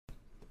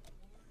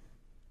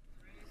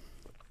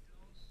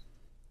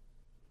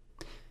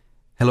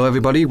Hello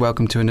everybody,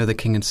 welcome to another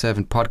King and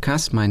Servant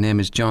podcast. My name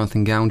is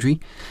Jonathan Goundry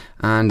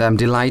and I'm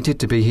delighted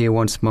to be here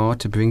once more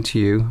to bring to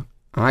you,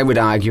 I would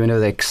argue,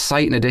 another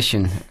exciting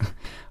edition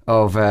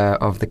of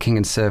the King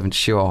and Servant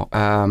show.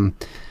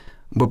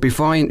 But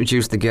before I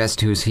introduce the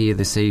guest who's here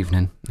this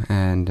evening,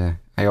 and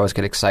I always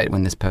get excited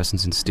when this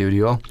person's in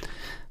studio,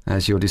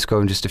 as you'll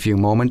discover in just a few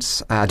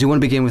moments, I do want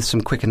to begin with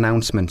some quick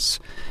announcements,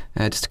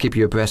 just to keep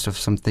you abreast of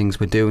some things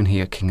we're doing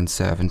here at King and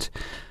Servant.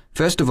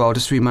 First of all,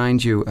 just to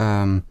remind you,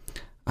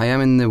 I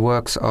am in the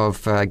works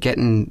of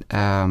getting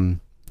an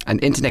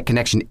internet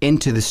connection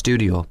into the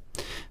studio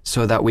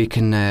so that we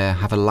can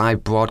have a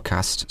live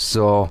broadcast.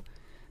 So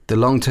the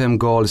long-term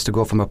goal is to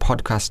go from a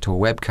podcast to a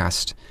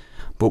webcast.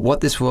 But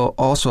what this will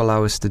also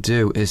allow us to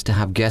do is to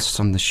have guests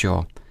on the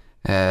show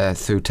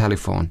through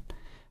telephone.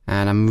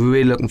 And I'm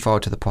really looking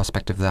forward to the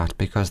prospect of that,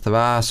 because there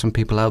are some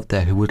people out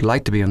there who would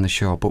like to be on the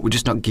show, but we're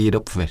just not geared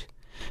up for it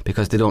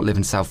because they don't live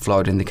in South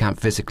Florida and they can't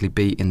physically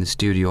be in the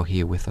studio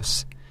here with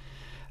us.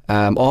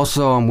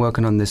 Also, I'm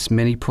working on this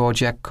mini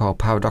project called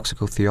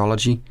Paradoxical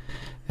Theology.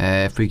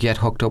 If we get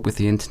hooked up with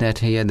the internet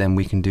here, then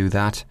we can do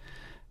that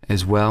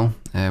as well,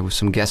 with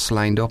some guests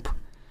lined up.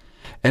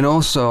 And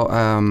also,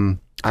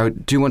 I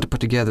do want to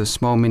put together a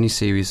small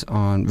mini-series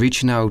on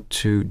reaching out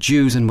to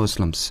Jews and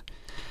Muslims.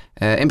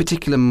 In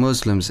particular,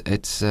 Muslims.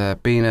 It's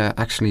been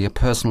actually a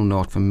personal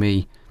note for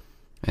me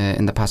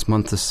in the past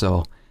month or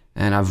so,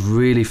 and I've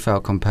really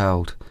felt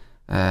compelled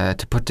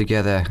to put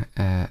together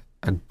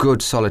a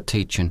good, solid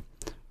teaching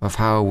of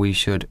how we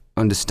should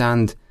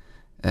understand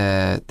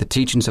the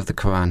teachings of the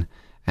Quran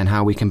and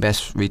how we can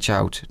best reach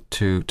out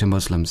to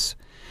Muslims.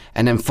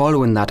 And then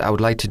following that, I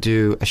would like to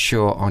do a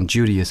show on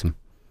Judaism.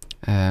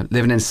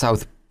 Living in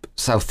South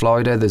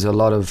Florida, there's a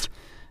lot of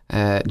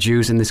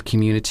Jews in this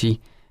community,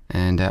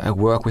 and I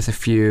work with a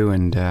few,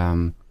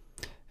 and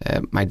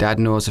my dad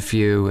knows a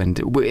few,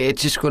 and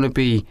it's just going to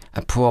be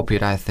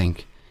appropriate, I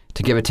think,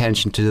 to give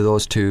attention to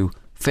those two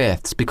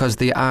faiths, because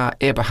they are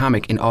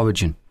Abrahamic in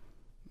origin.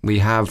 We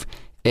have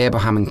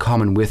Abraham in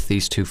common with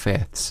these two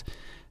faiths.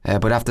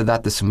 But after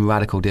that, there's some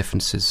radical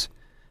differences.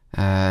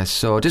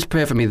 So just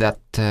pray for me that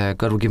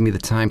God will give me the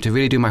time to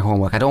really do my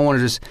homework. I don't want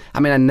to I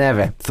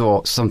never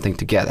throw something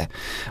together.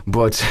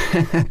 But,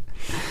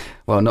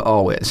 well, not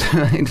always.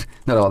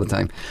 Not all the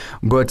time.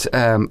 But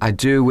I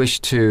do wish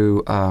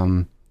to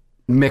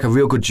make a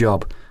real good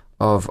job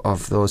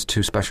of those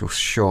two special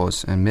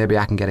shows. And maybe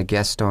I can get a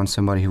guest on,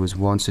 somebody who was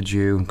once a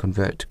Jew and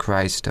converted to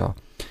Christ, or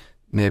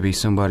maybe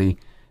somebody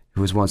who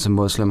was once a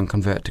Muslim and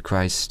converted to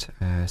Christ.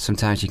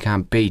 Sometimes you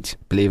can't beat,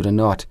 believe it or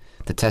not,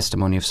 the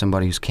testimony of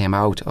somebody who's came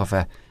out of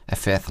a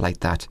faith like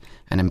that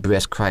and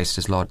embraced Christ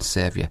as Lord and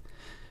Saviour.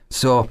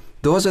 So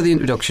those are the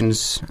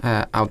introductions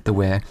out the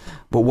way.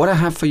 But what I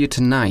have for you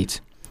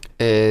tonight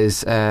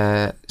is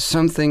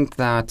something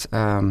that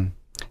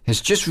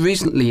has just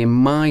recently in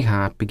my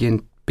heart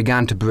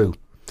began to brew.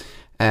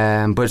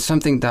 But it's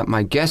something that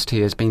my guest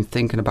here has been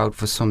thinking about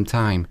for some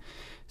time.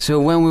 So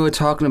when we were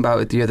talking about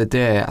it the other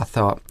day, I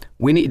thought,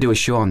 we need to do a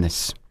show on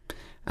this.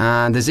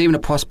 And there's even a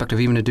prospect of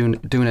even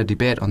doing a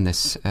debate on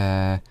this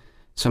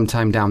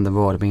sometime down the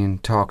road. I've been in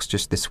talks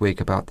just this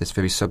week about this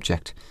very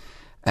subject.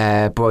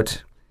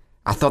 But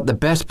I thought the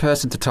best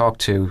person to talk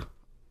to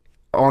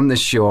on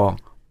this show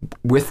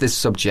with this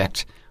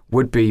subject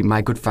would be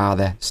my good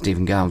father,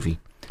 Stephen Goundry.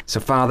 So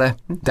Father,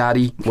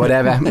 Daddy,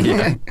 whatever,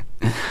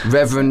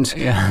 Reverend,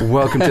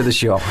 welcome to the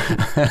show.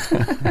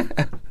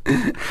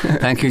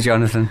 Thank you,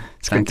 Jonathan.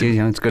 Thank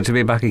you. It's good to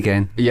be back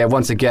again. Yeah,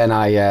 once again,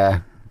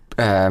 I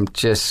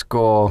just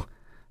go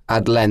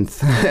at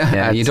length.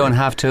 Yeah, you don't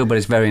have to, but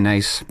it's very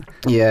nice.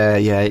 Yeah,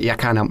 I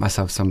can't help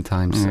myself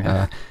sometimes.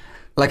 Yeah.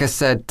 Like I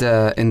said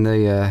in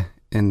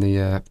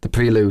the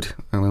prelude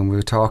when we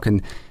were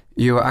talking,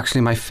 you are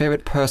actually my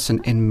favourite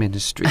person in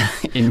ministry.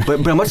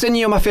 But I'm not saying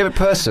you're my favourite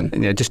person.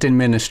 Yeah, just in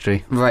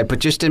ministry. Right, but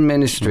just in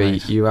ministry,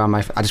 right. You are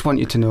my... I just want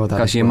you to know that.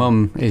 Because your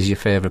mum is your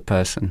favourite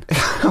person.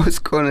 I was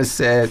going to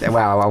say...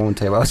 Well, I won't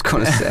tell you what I was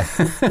going to say.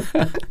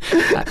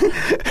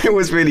 It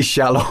was really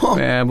shallow.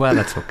 Yeah, well,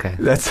 that's okay.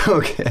 That's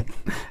okay.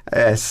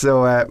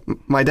 So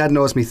my dad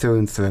knows me through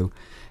and through.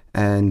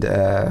 And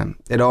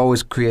it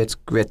always creates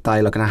great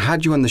dialogue. And I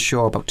had you on the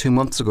show about 2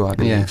 months ago, I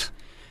believe. Yes.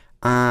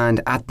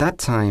 And at that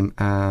time...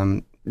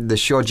 the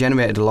show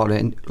generated a lot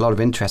of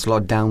interest, a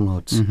lot of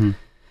downloads. Mm-hmm.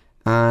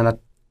 And I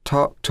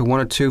talked to one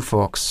or two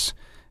folks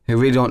who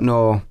really don't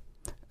know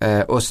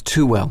us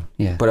too well,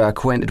 but are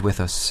acquainted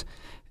with us.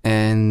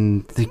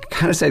 And they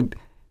kind of said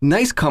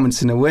nice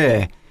comments in a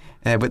way,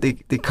 but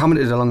they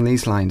commented along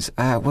these lines.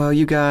 Well,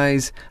 you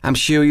guys, I'm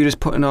sure you're just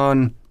putting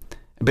on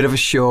a bit of a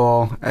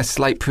show, a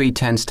slight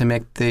pretense to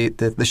make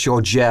the show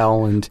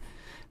gel and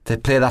to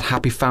play that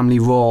happy family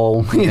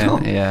role, you know?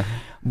 Yeah.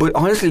 But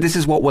honestly, this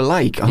is what we're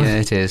like. Yeah,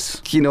 it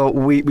is. You know,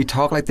 we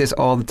talk like this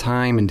all the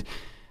time, and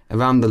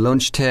around the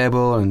lunch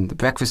table and the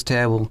breakfast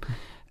table.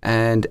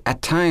 And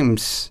at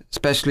times,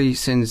 especially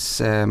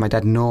since my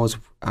dad knows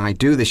I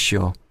do this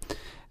show,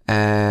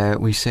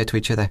 we say to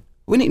each other,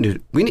 we need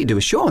to do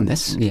a show on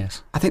this.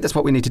 Yes. I think that's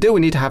what we need to do. We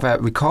need to have a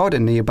recorder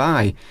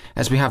nearby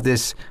as we have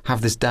this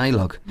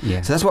dialogue.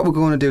 Yes. So that's what we're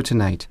going to do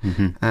tonight.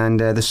 Mm-hmm. And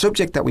the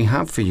subject that we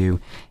have for you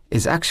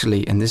is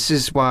actually, and this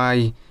is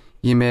why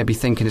you may be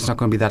thinking it's not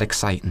going to be that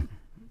exciting,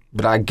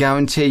 but I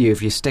guarantee you,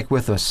 if you stick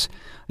with us,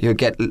 you'll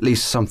get at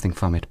least something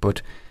from it.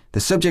 But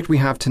the subject we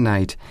have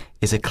tonight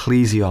is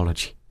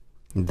ecclesiology.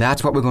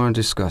 That's what we're going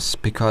to discuss,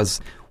 because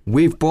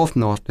we've both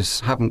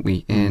noticed, haven't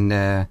we,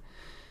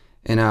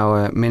 in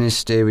our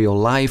ministerial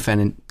life,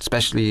 and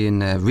especially in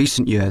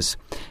recent years,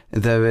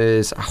 there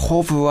is a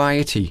whole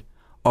variety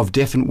of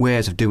different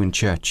ways of doing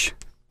church.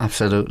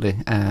 Absolutely.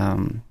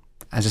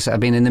 As I said, I've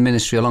been in the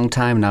ministry a long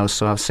time now,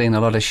 so I've seen a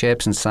lot of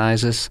shapes and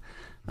sizes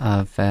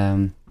of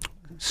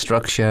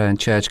structure and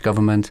church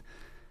government.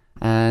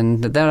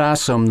 And there are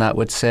some that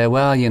would say,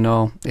 well, you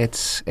know,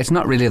 it's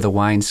not really the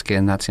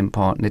wineskin that's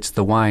important, it's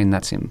the wine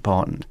that's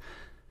important.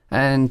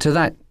 And to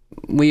that,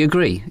 we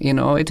agree. You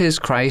know, it is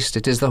Christ,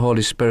 it is the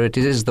Holy Spirit,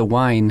 it is the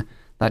wine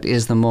that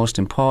is the most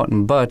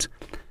important. But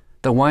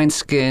the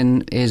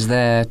wineskin is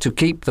there to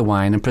keep the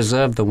wine and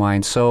preserve the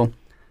wine. So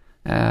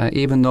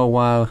even though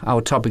while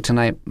our topic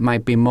tonight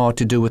might be more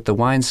to do with the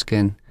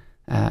wineskin,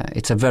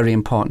 it's a very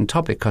important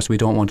topic because we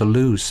don't want to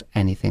lose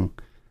anything.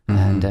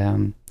 Mm-hmm.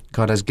 And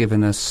God has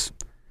given us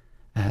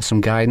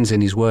some guidance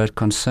in His Word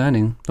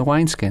concerning the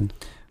wineskin.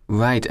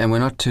 Right, and we're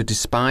not to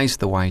despise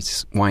the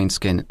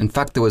wineskin. In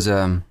fact, there was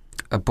a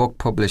book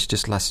published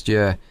just last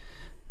year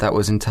that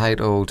was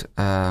entitled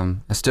A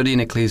Study in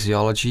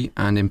Ecclesiology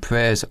and in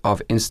Praise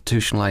of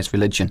Institutionalized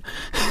Religion.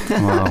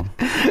 Wow.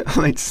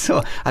 Right,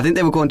 so I think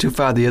they were going too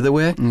far the other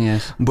way.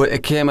 Yes. But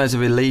it came as a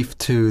relief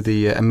to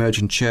the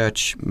emergent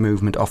church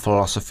movement of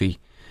philosophy,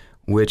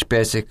 which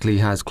basically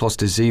has close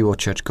to zero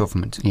church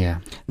government. Yeah.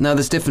 Now,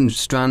 there's different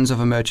strands of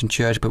emergent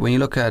church, but when you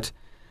look at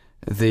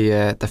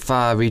the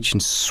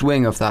far-reaching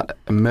swing of that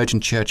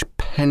emergent church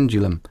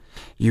pendulum,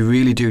 you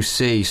really do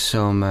see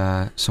some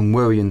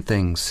worrying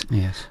things.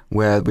 Yes.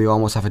 Where we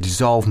almost have a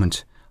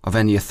dissolvement of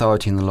any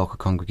authority in the local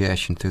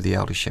congregation through the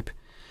eldership.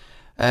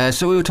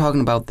 So we were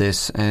talking about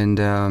this,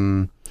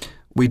 and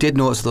we did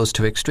notice those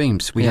two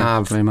extremes. We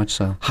have very much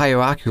so.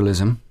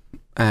 Hierarchicalism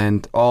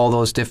and all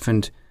those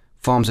different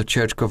forms of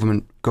church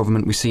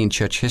government we see in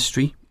church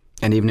history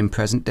and even in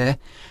present day.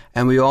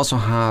 And we also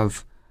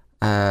have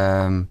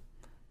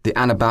the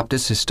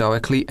Anabaptists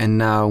historically, and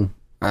now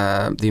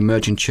the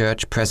emergent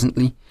church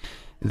presently,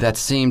 that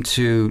seem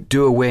to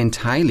do away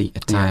entirely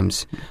at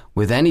times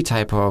with any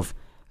type of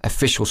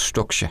official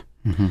structure.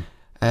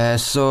 Mm-hmm.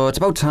 So it's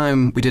about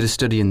time we did a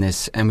study in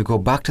this, and we go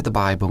back to the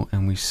Bible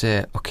and we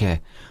say, okay,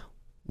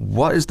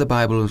 what is the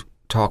Bible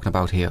talking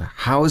about here?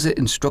 How is it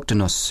instructing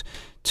us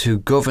to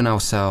govern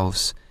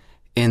ourselves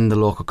in the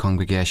local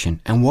congregation?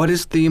 And what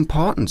is the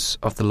importance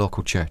of the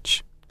local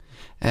church?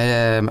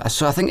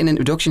 So I think in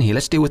introduction here,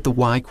 let's deal with the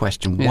why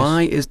question. Yes.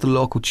 Why is the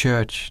local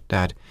church,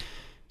 Dad,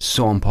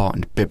 so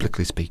important,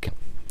 biblically speaking?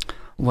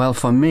 Well,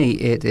 for me,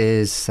 it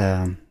is,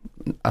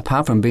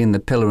 apart from being the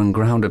pillar and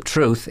ground of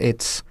truth,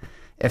 it's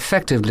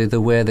effectively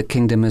the way the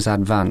kingdom is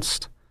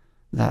advanced.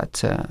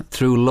 That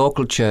through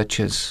local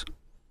churches,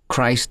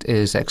 Christ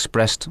is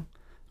expressed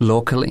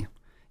locally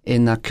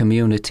in that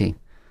community.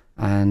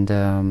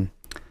 And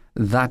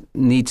that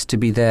needs to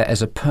be there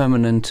as a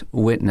permanent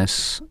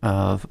witness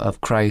of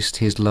Christ,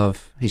 His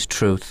love, His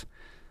truth.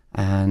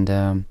 And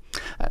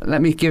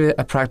let me give you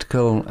a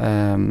practical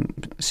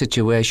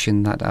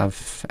situation that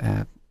I've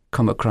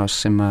come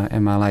across in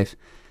my life.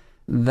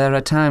 There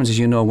are times, as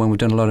you know, when we've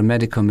done a lot of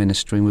medical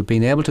ministry, and we've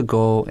been able to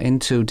go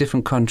into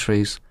different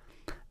countries,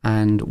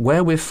 and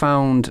where we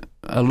found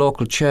a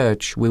local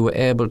church, we were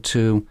able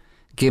to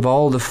give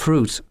all the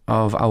fruit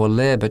of our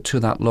labour to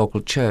that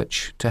local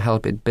church to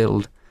help it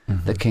build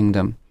the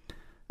kingdom.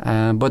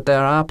 But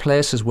there are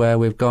places where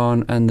we've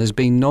gone and there's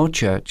been no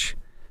church,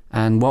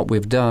 and what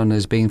we've done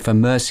has been for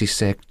mercy's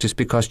sake, just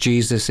because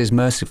Jesus is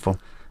merciful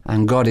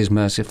and God is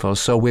merciful.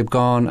 So we've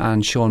gone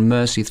and shown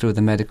mercy through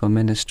the medical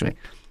ministry.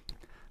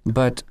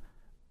 But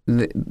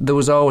there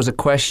was always a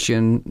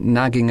question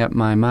nagging at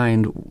my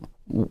mind,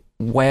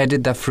 where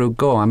did that fruit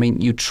go? I mean,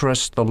 you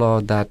trust the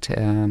Lord that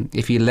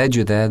if He led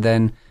you there,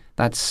 then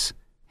that's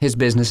His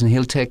business and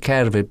He'll take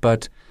care of it.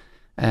 But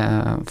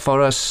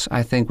for us,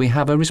 I think we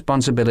have a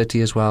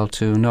responsibility as well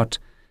to not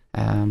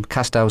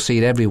cast our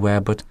seed everywhere,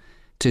 but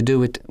to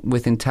do it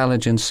with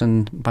intelligence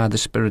and by the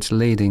Spirit's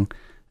leading.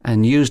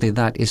 And usually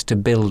that is to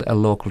build a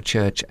local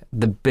church,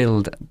 to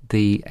build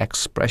the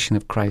expression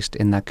of Christ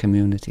in that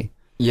community.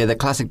 Yeah, the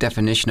classic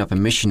definition of a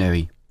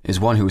missionary is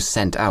one who is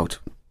sent out,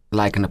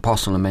 like an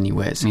apostle in many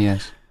ways.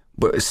 Yes.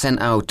 But is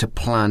sent out to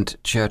plant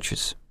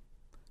churches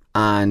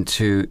and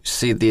to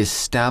see the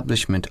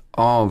establishment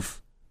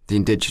of the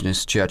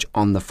indigenous church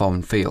on the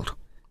foreign field.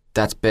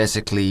 That's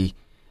basically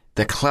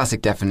the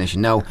classic definition.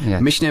 Now,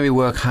 missionary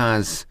work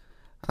has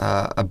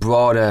a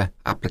broader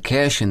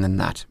application than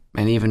that,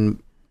 and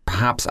even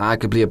perhaps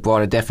arguably a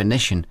broader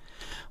definition.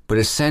 But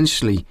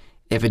essentially,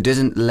 if it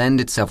doesn't lend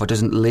itself or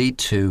doesn't lead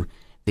to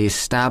the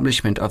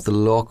establishment of the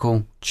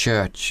local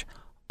church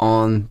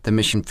on the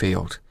mission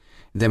field,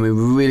 then we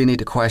really need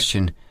to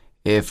question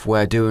if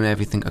we're doing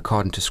everything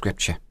according to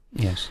Scripture.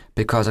 Yes.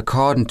 Because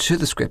according to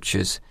the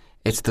Scriptures,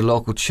 it's the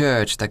local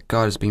church that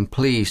God has been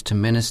pleased to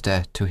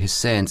minister to his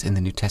saints in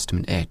the New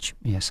Testament age.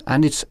 Yes,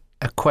 and it's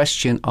a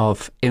question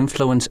of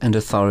influence and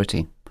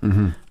authority.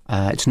 Mm-hmm.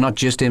 It's not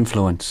just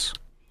influence.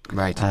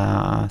 Right. You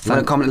want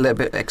to comment a little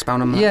bit,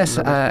 expound on that? Yes,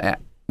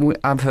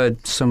 I've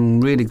heard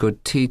some really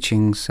good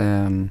teachings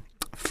from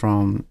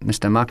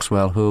Mr.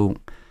 Maxwell, who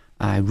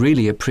I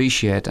really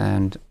appreciate,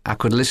 and I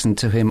could listen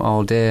to him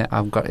all day.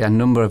 I've got a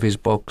number of his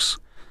books,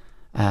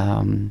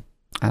 and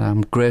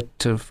I'm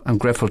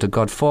grateful to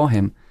God for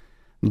him.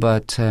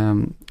 But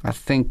I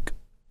think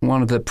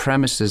one of the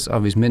premises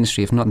of his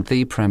ministry, if not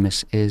the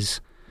premise, is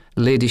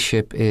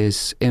leadership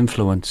is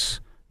influence,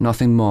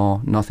 nothing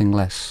more, nothing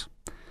less.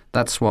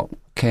 That's what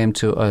came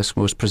to us,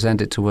 was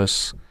presented to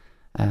us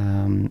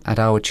at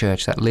our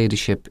church, that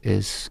leadership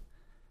is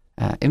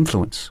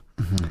influence,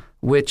 mm-hmm.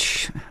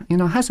 which,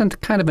 has a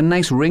kind of a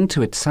nice ring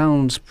to it.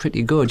 Sounds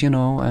pretty good,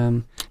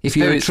 If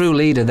you're a true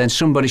leader, then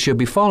somebody should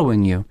be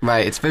following you.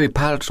 Right, it's very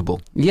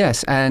palatable.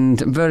 Yes,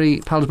 and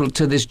very palatable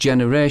to this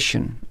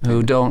generation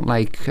who don't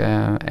like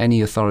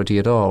any authority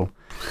at all.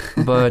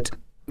 But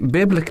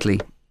biblically,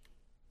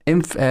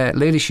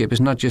 leadership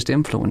is not just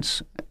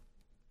influence.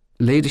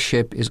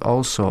 Leadership is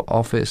also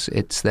office.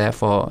 It's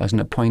therefore as an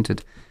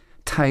appointed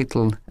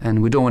title,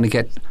 and we don't want to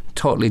get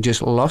totally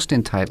just lost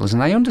in titles.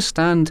 And I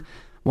understand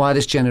why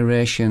this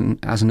generation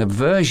has an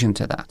aversion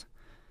to that.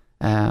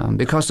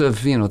 Because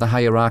of, the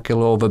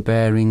hierarchical,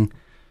 overbearing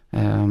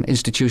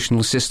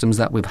institutional systems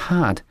that we've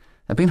had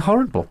have been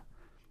horrible.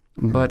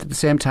 But at the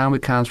same time, we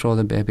can't throw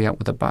the baby out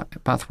with the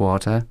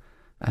bathwater.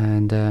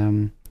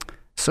 And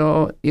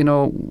so,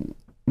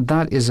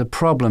 that is a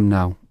problem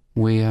now.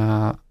 We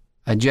are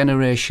a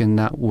generation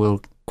that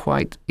will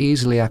quite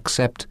easily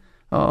accept,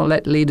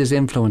 let leaders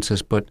influence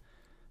us, but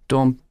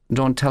don't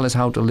tell us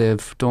how to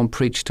live, don't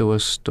preach to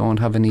us, don't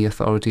have any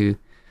authority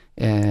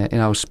in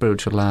our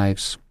spiritual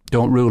lives.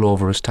 Don't rule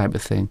over us, type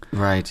of thing.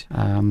 Right.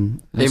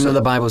 Even though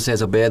the Bible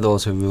says, obey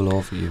those who rule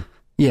over you.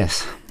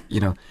 Yes.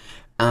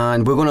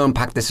 And we're going to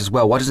unpack this as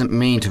well. What does it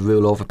mean to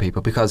rule over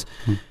people? Because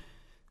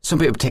some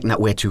people have taken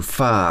that way too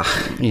far.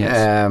 Yes.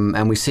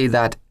 And we see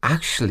that,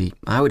 actually,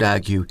 I would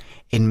argue,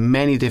 in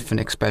many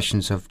different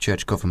expressions of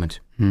church government.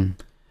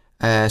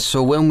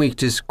 So when we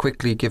just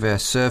quickly give a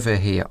survey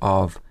here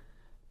of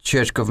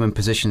church government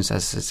positions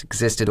as it's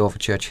existed over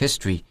church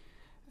history,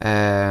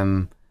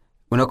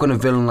 we're not going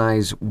to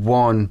villainize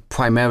one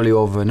primarily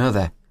over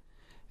another,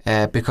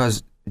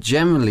 because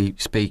generally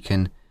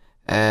speaking,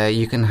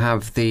 you can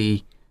have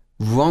the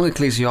wrong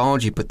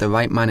ecclesiology but the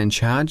right man in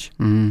charge,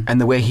 and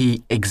the way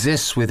he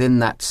exists within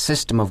that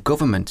system of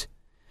government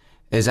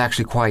is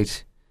actually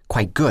quite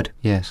good.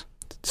 Yes.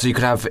 So you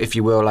could have, if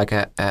you will, like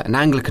an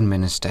Anglican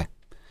minister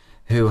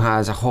who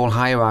has a whole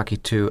hierarchy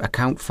to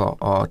account for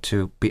or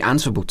to be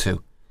answerable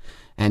to,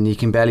 and he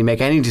can barely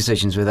make any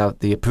decisions without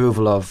the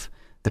approval of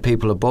the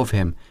people above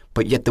him.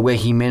 But yet the way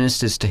he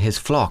ministers to his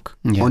flock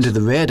under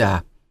the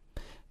radar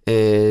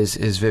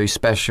is very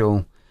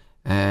special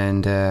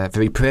and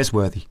very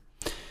praiseworthy.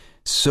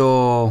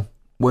 So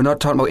we're not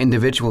talking about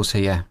individuals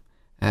here,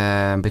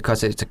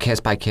 because it's a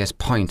case-by-case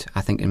point,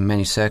 I think, in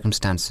many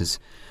circumstances.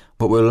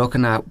 But we're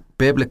looking at,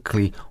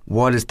 biblically,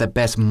 what is the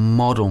best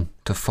model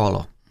to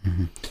follow.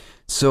 Mm-hmm.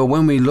 So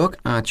when we look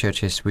at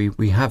church history,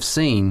 we have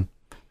seen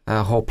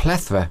a whole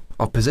plethora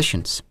of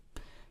positions.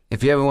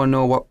 If you ever want to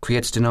know what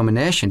creates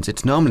denominations,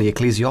 it's normally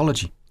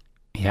ecclesiology.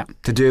 Yeah.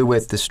 To do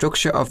with the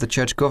structure of the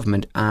church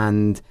government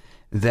and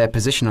their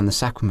position on the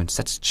sacraments.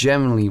 That's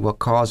generally what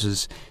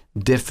causes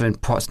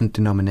different Protestant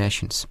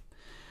denominations.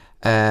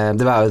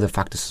 There are other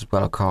factors as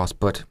well, of course,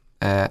 but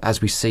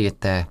as we see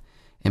it there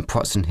in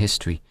Protestant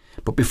history.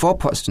 But before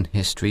Protestant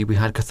history, we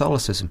had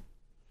Catholicism.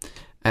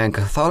 And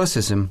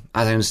Catholicism,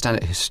 as I understand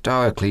it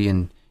historically,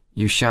 and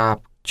you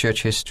sharp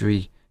church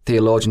history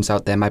theologians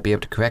out there might be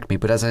able to correct me,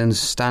 but as I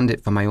understand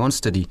it from my own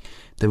study,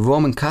 the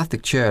Roman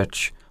Catholic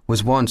Church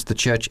was once the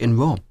church in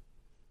Rome.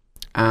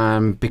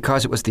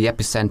 Because it was the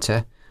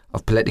epicenter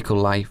of political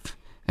life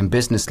and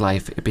business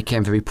life, it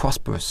became very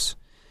prosperous.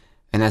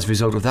 And as a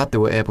result of that, they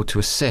were able to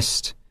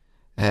assist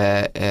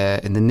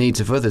in the needs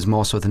of others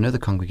more so than other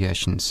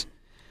congregations.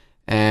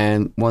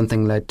 And one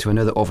thing led to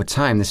another over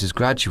time. This is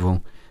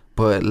gradual,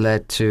 but it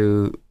led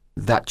to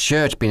that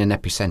church being an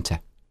epicenter.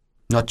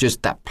 Not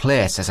just that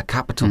place as a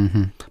capital,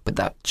 but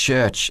that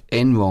church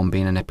in Rome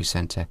being an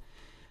epicenter.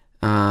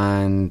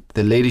 And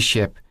the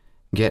leadership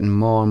getting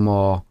more and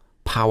more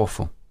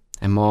powerful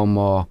and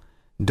more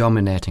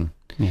dominating.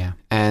 Yeah.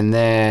 And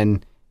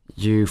then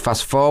you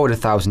fast forward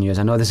 1,000 years.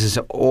 I know this is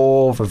an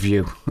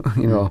overview,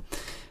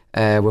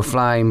 we're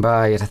flying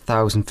by at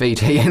 1,000 feet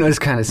here, it's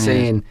kind of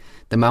seeing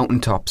the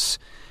mountaintops.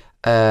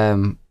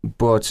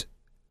 But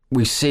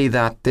we see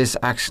that this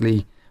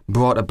actually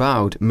brought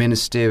about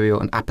ministerial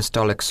and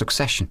apostolic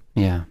succession.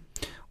 Yeah.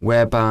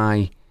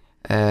 Whereby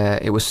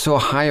it was so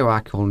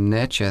hierarchical in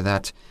nature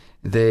that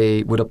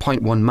they would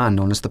appoint one man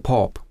known as the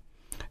Pope,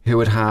 who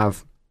would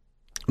have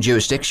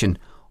jurisdiction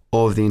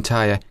over the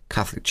entire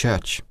Catholic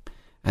Church.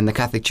 And the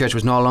Catholic Church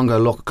was no longer a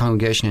local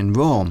congregation in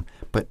Rome,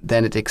 but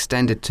then it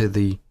extended to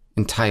the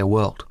entire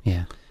world.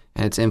 Yeah.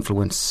 And its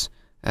influence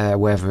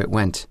wherever it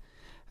went.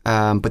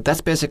 But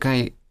that's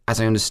basically, as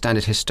I understand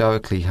it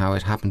historically, how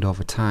it happened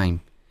over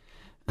time.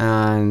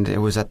 And it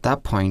was at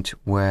that point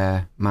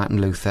where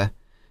Martin Luther,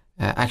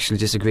 actually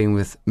disagreeing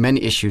with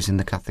many issues in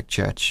the Catholic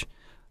Church,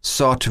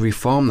 sought to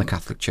reform the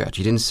Catholic Church.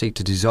 He didn't seek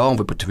to dissolve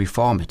it, but to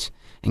reform it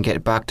and get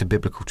it back to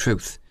biblical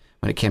truth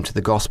when it came to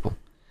the gospel.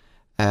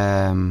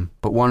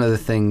 But one of the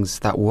things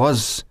that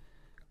was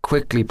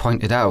quickly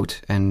pointed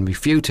out and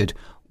refuted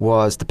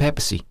was the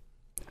papacy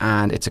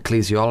and its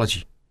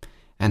ecclesiology,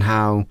 and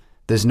how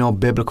there's no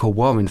biblical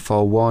warrant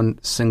for one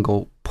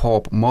single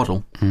pope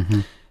model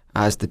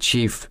as the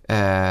chief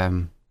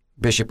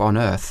bishop on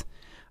earth,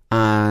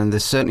 and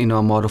there's certainly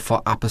no model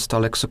for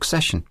apostolic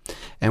succession.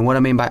 And what I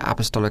mean by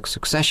apostolic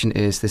succession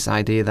is this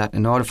idea that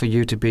in order for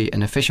you to be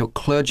an official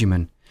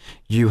clergyman,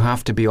 you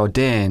have to be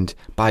ordained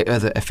by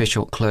other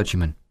official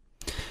clergymen.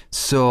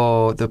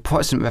 So the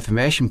Protestant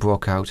Reformation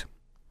broke out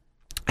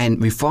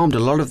and reformed a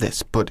lot of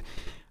this, but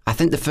I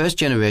think the first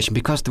generation,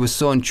 because they were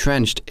so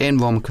entrenched in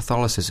Roman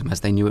Catholicism as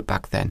they knew it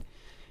back then,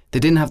 they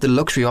didn't have the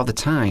luxury or the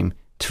time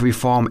to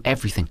reform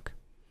everything.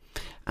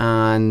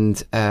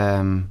 And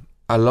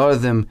a lot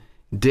of them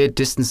did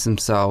distance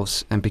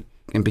themselves and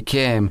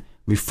became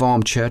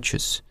Reformed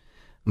churches.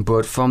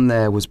 But from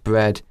there was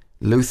bred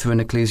Lutheran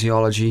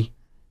ecclesiology,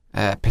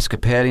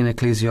 Episcopalian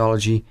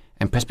ecclesiology,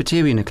 and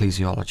Presbyterian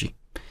ecclesiology.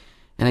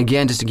 And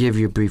again, just to give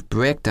you a brief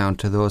breakdown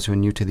to those who are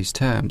new to these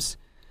terms,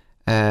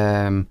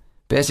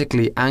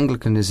 basically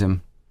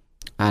Anglicanism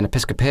and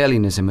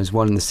Episcopalianism is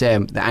one and the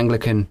same, the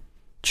Anglican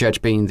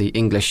Church being the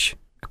English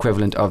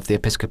equivalent of the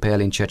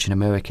Episcopalian Church in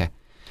America.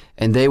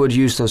 And they would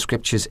use those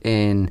scriptures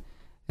in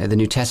the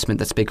New Testament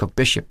that speak of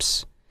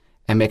bishops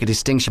and make a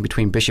distinction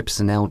between bishops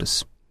and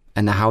elders,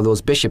 and how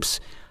those bishops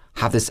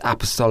have this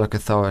apostolic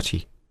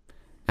authority.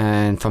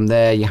 And from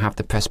there you have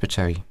the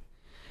presbytery.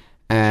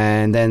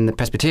 And then the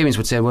Presbyterians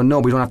would say, well, no,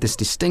 we don't have this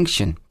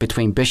distinction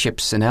between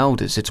bishops and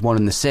elders. It's one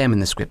and the same in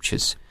the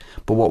scriptures.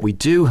 But what we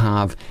do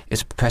have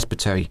is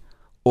presbytery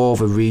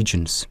over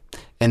regions.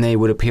 And they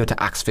would appeal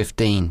to Acts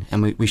 15.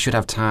 And we should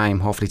have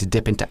time, hopefully, to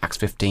dip into Acts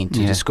 15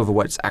 to discover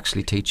what it's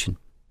actually teaching.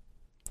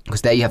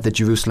 Because there you have the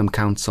Jerusalem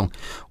Council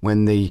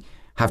when they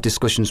have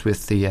discussions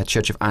with the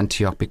Church of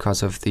Antioch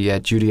because of the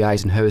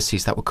Judaizing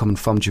heresies that were coming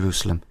from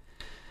Jerusalem,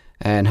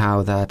 and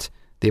how that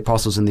the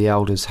apostles and the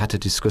elders had to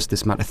discuss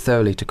this matter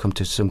thoroughly to come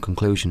to some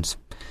conclusions.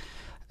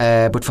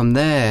 But from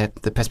there,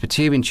 the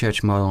Presbyterian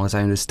church model, as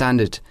I understand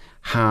it,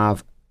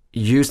 have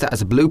used that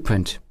as a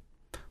blueprint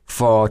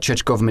for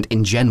church government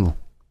in general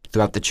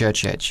throughout the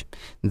church age,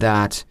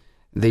 that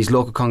these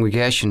local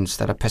congregations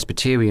that are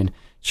Presbyterian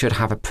should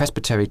have a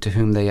presbytery to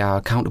whom they are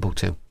accountable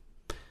to.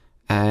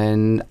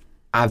 And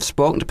I've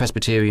spoken to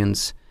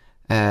Presbyterians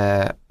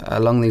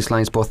along these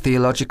lines, both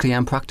theologically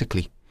and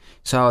practically.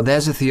 So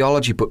there's a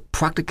theology, but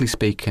practically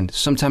speaking,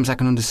 sometimes I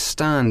can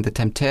understand the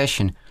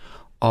temptation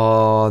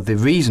or the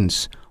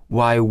reasons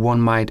why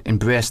one might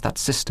embrace that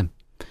system,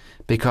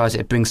 because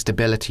it brings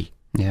stability.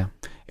 Yeah.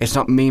 It's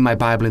not me, my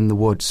Bible in the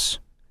woods.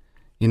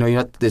 You know,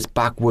 you're not this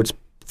backwoods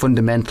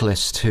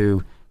fundamentalist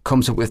who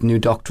comes up with new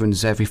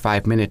doctrines every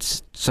 5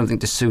 minutes, something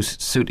to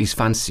suit his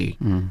fancy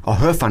or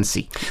her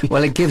fancy.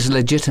 Well, it gives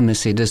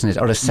legitimacy, doesn't it?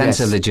 Or a sense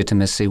of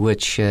legitimacy,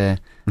 which,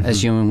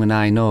 as you and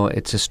I know,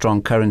 it's a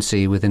strong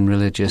currency within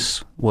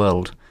religious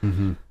world.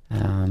 You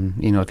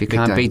know, if you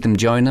can't beat them,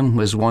 join them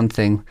was one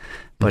thing.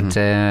 But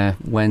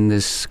when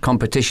there's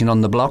competition on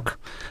the block,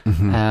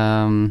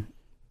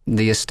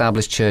 the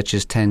established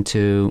churches tend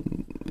to,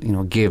 you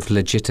know, give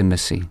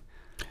legitimacy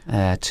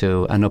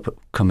to an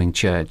upcoming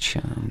church.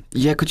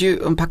 Yeah, could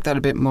you unpack that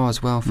a bit more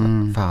as well,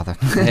 Father?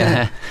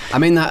 Yeah. I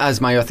mean that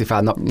as my earthly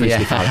father, not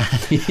priestly father.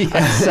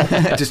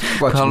 Yes. Just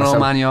call no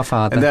man your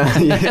father.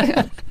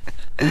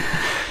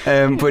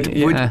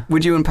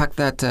 Would you unpack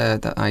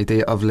that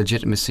idea of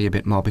legitimacy a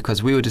bit more?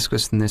 Because we were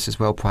discussing this as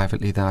well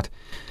privately, that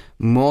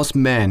most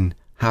men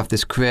have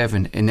this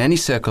craving in any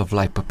circle of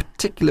life, but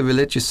particular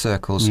religious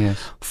circles,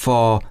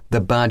 for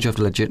the badge of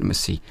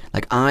legitimacy.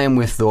 Like, I am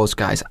with those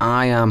guys,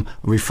 I am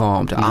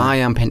Reformed, I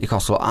am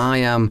Pentecostal, I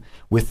am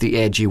with the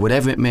AG,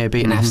 whatever it may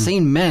be. And I've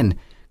seen men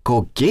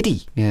go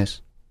giddy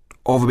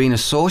over being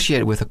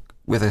associated with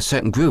a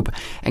certain group.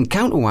 And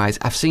counterwise,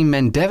 I've seen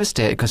men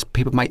devastated because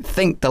people might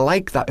think they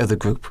like that other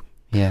group.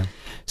 Yeah.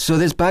 So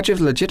this badge of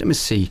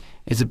legitimacy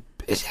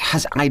it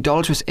has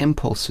idolatrous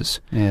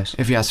impulses,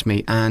 if you ask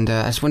me. And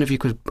I just wonder if you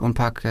could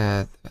unpack,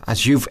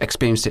 as you've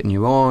experienced it in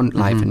your own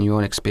life and your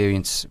own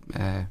experience.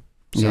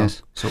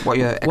 So what are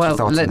your extra thoughts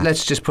on that?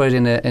 Let's just put it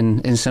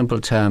in simple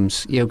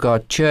terms. You've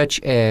got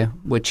Church A,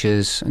 which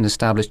is an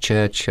established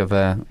church of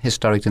a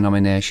historic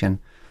denomination,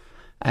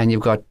 and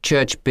you've got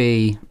Church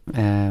B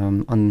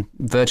on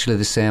virtually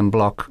the same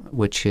block,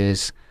 which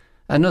is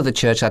another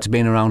church that's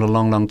been around a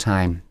long, long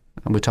time.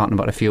 And we're talking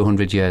about a few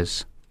hundred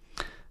years.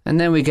 And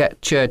then we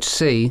get Church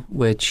C,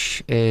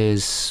 which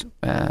is,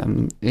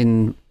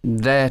 in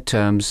their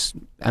terms,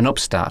 an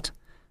upstart.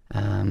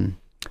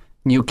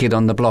 new kid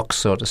on the block,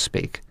 so to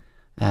speak.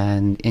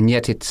 And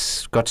yet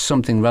it's got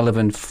something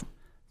relevant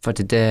for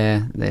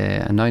today.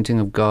 The anointing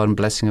of God and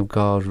blessing of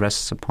God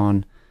rests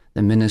upon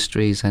the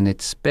ministries, and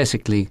it's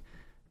basically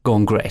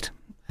going great.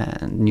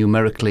 And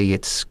numerically,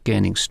 it's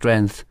gaining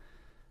strength.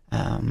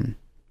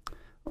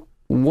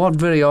 What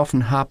very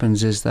often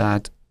happens is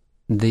that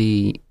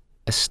the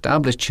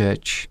established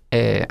church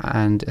A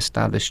and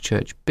established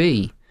church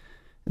B,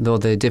 though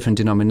they're different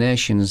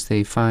denominations,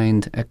 they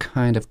find a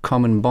kind of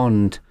common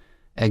bond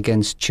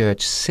against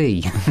church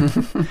C.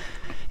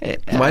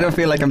 I don't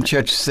feel like I'm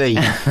church C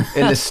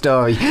in this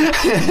story.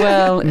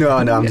 Well, no,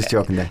 I'm just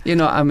joking there.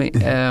 I mean,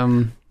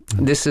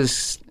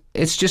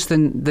 it's just the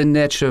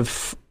nature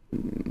of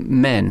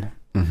men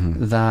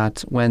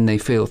that when they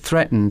feel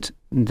threatened,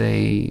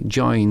 they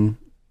join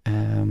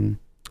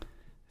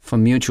for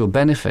mutual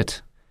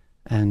benefit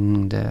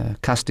and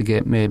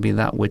castigate maybe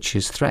that which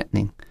is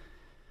threatening.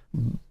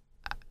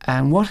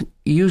 And what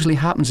usually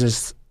happens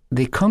is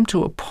they come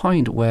to a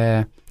point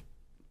where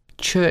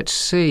Church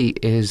C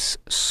is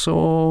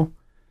so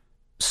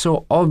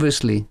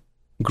obviously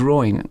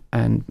growing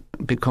and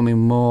becoming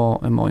more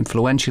and more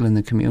influential in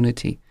the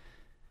community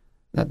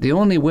that the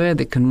only way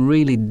they can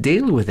really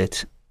deal with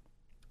it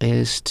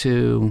is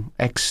to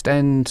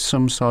extend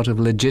some sort of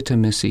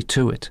legitimacy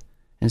to it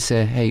and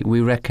say, hey,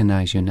 we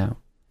recognize you now.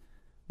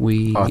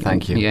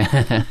 Thank you.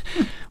 Yeah.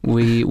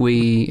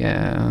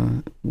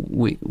 Yeah,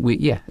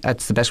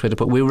 that's the best way to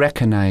put it. We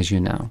recognize you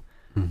now.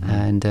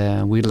 And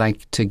we'd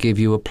like to give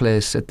you a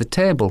place at the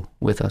table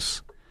with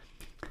us.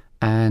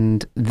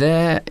 And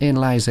therein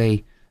lies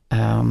a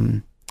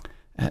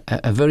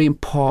very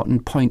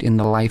important point in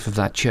the life of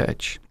that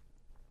church.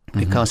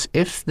 Because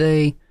if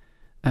they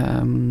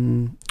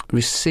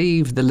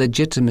receive the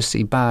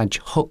legitimacy badge,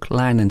 hook,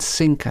 line and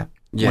sinker,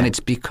 when it's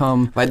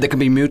become... Right, there can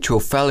be mutual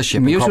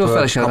fellowship. Mutual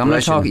fellowship. I'm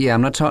not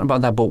talking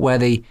about that, but where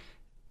the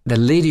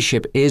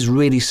leadership is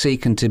really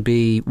seeking to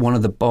be one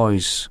of the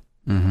boys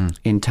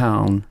in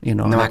town,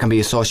 Now I can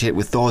be associated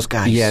with those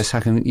guys. Yes, I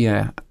can.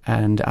 Yeah,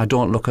 and I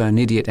don't look an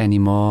idiot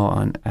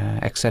anymore, and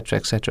etc.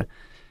 etc.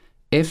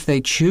 If they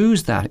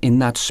choose that in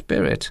that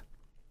spirit,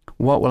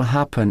 what will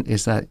happen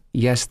is that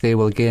yes, they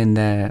will gain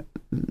their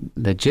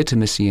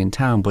legitimacy in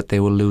town, but they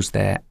will lose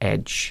their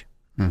edge.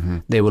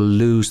 They will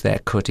lose their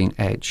cutting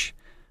edge,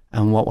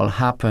 and what will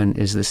happen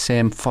is the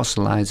same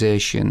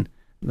fossilization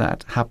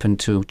that happened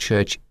to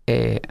Church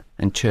A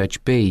and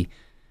Church B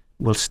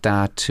will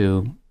start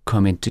to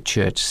come into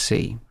Church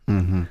C.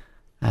 And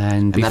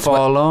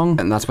before long...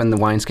 And that's when the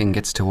wineskin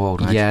gets too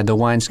old, right? Yeah, the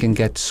wineskin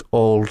gets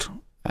old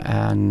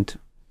and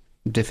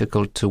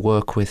difficult to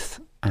work with.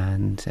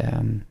 And,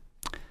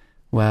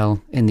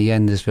 in the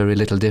end, there's very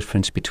little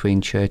difference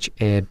between Church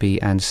A, B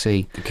and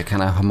C. They're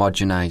kind of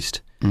homogenized.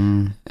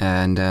 And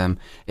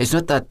it's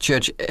not that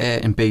Church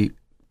A and B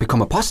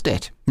become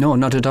apostate. No,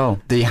 not at all.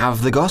 They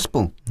have the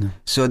gospel. No.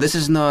 So this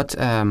is not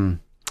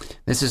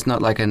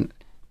like an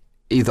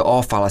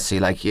either-or fallacy,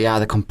 like,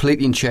 they're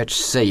completely in Church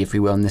C, if we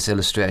will, in this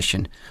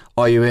illustration,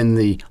 or you're in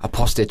the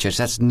apostate church.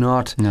 That's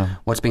not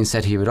what's being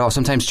said here at all.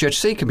 Sometimes Church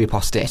C can be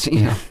apostate.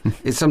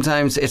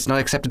 Sometimes it's not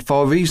accepted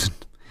for a reason.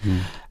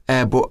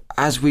 But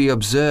as we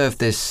observe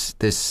this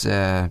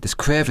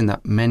craving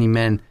that many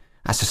men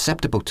are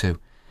susceptible to,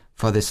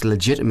 for this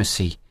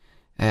legitimacy,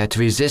 to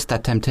resist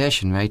that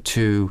temptation, right,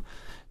 to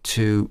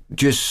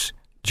just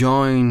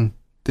join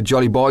the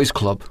Jolly Boys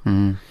Club,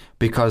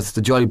 because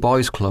the Jolly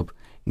Boys Club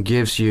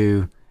gives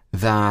you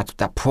that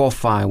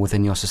profile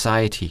within your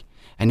society.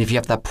 And if you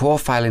have that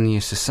profile in your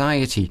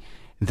society,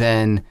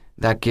 then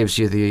that gives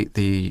you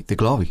the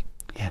glory.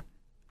 Yeah.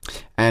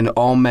 And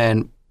all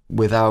men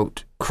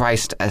without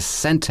Christ as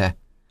centre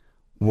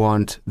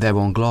want their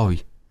own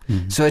glory.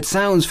 So it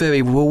sounds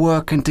very, we're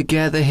working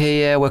together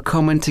here, we're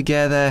coming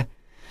together.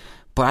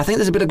 But I think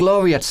there's a bit of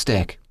glory at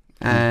stake.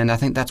 And I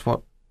think that's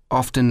what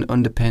often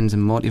underpins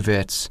and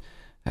motivates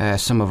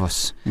some of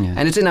us.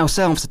 And it's in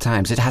ourselves at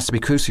times. It has to be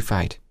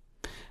crucified.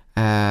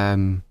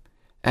 And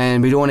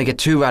we don't want to get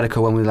too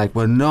radical when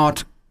we're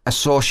not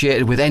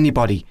associated with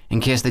anybody in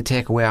case they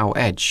take away our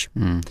edge.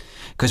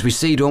 Because we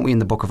see, don't we, in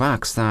the book of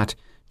Acts, that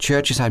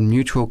churches had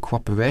mutual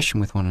cooperation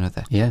with one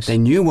another. Yes. They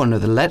knew one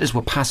another. Letters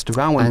were passed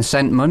around. And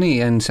sent money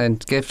and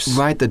sent gifts.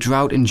 Right, the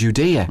drought in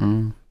Judea.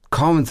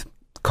 Corinth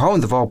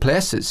of all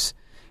places,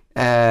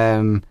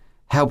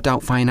 helped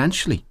out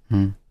financially.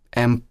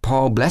 And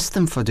Paul blessed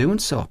them for doing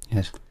so.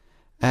 Yes.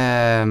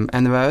 And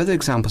there are other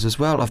examples as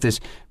well of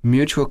this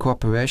mutual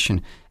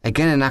cooperation.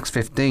 Again, in Acts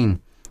 15,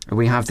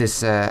 we have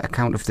this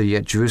account of the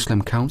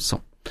Jerusalem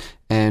Council.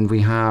 And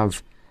we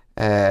have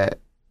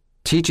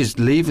teachers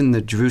leaving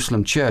the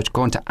Jerusalem church,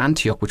 going to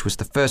Antioch, which was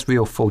the first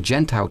real full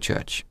Gentile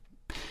church.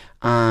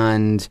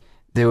 And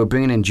they were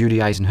bringing in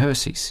Judaizing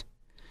heresies.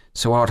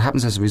 So what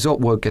happens as a result,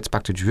 word gets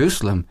back to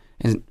Jerusalem,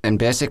 and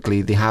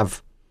basically they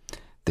have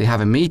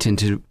a meeting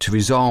to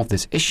resolve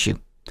this issue.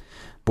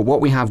 But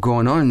what we have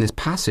going on in this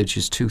passage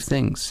is two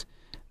things: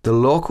 the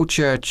local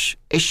church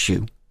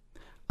issue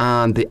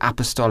and the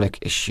apostolic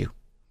issue,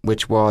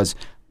 which was,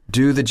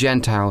 do the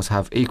Gentiles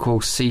have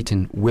equal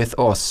seating with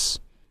us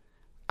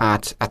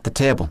at the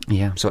table,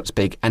 so to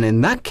speak. And in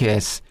that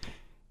case,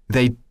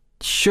 they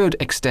should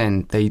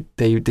extend, they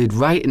did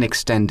right in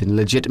extending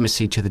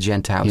legitimacy to the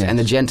Gentiles, and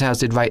the Gentiles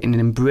did right in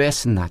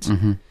embracing that.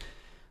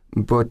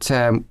 But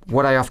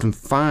what I often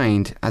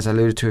find, as I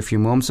alluded to a few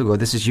moments ago,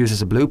 this is used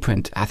as a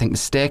blueprint, I think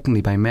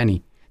mistakenly by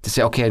many, to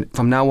say, okay,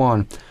 from now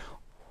on,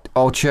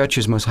 all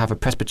churches must have a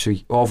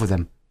presbytery over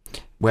them,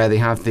 where they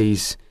have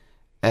these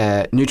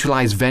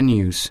neutralised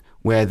venues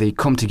where they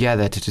come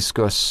together to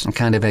discuss. A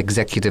kind of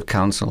executive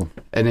council.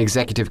 An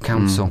executive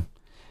council.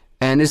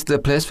 And is there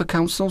a place for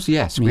councils?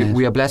 Yes.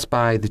 We are blessed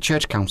by the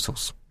church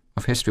councils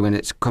of history when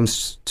it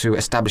comes to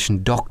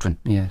establishing doctrine.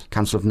 Yes.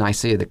 Council of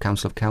Nicaea, the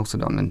Council of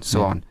Chalcedon, and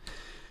so on.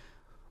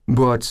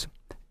 But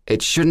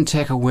it shouldn't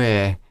take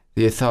away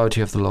the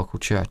authority of the local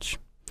church.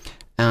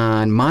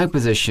 And my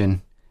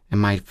position and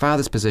my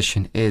father's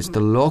position is the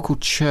local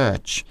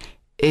church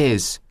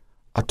is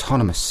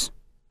autonomous.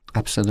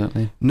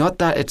 Absolutely. Not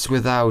that it's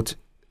without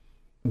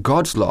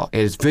God's law. It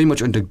is very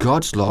much under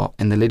God's law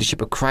and the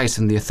leadership of Christ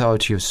and the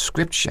authority of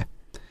Scripture.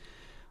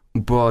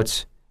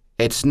 But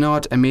it's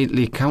not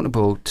immediately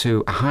accountable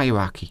to a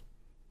hierarchy.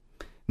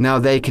 Now,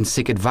 they can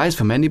seek advice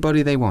from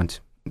anybody they want.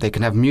 They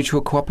can have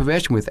mutual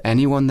cooperation with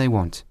anyone they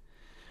want.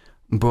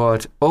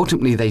 But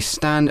ultimately, they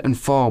stand and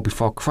fall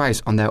before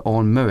Christ on their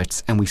own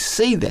merits. And we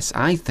see this,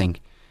 I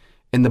think,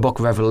 in the book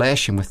of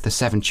Revelation with the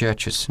 7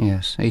 churches.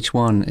 Yes, each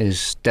one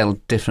is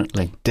dealt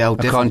differently.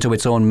 According to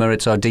its own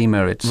merits or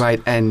demerits.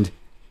 Right, and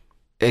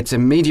it's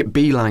immediate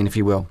beeline, if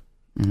you will,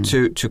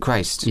 to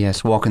Christ.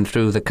 Yes, walking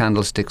through the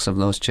candlesticks of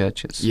those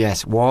churches.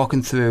 Yes,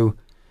 walking through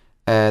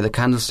the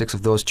candlesticks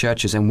of those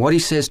churches. And what he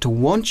says to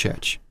one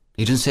church,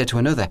 he doesn't say to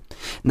another.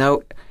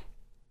 Now,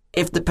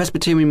 if the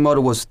Presbyterian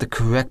model was the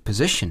correct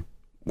position,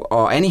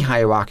 or any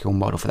hierarchical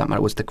model for that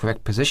matter was the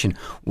correct position,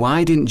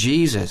 why didn't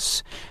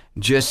Jesus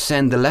just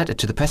send the letter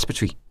to the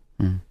presbytery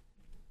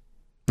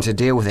to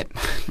deal with it?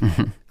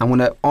 I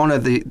want to honour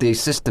the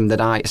system that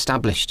I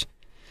established.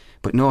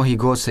 But no, he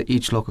goes to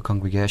each local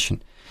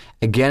congregation.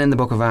 Again, in the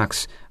book of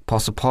Acts,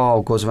 Apostle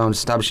Paul goes around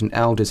establishing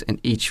elders in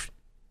each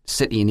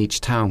city, in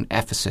each town,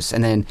 Ephesus,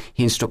 and then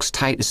he instructs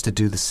Titus to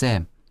do the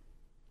same.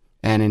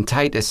 And in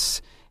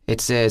Titus, it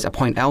says,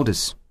 appoint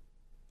elders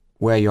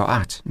where you're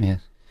at. Yes.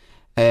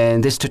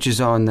 And this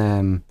touches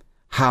on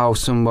how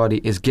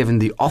somebody is given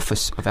the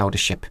office of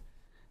eldership.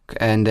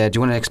 And do you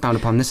want to expound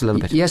upon this a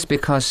little bit? Yes,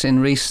 because in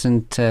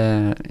recent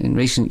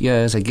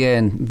years,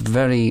 again,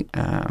 very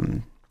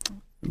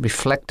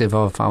reflective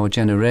of our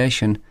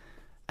generation,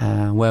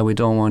 where we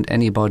don't want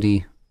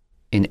anybody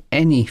in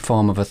any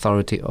form of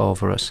authority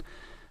over us.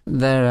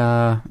 There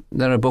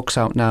are books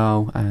out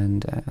now,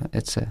 and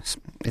it's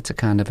a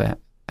kind of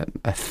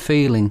a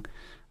feeling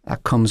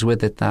that comes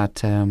with it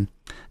that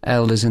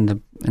elders in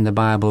the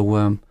Bible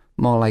were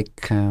more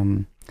like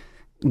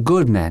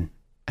good men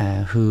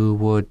who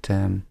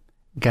would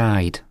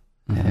guide,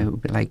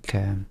 like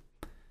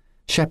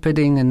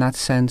shepherding in that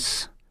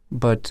sense,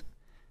 but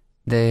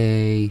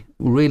they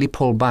really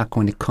pull back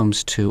when it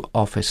comes to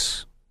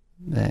office.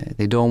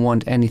 They don't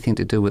want anything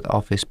to do with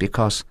office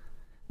because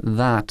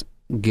that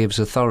gives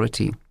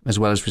authority as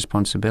well as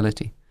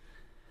responsibility.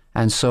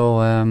 And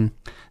so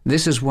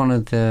this is one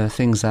of the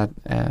things that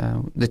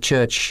the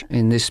church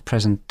in this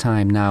present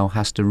time now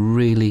has to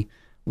really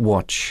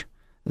watch,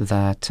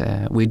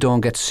 that we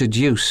don't get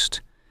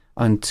seduced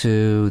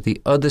onto the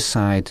other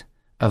side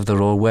of the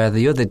road where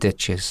the other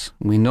ditch is.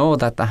 We know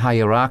that the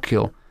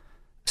hierarchical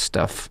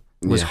stuff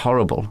was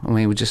horrible. I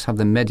mean, we just have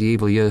the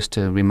medieval years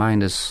to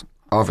remind us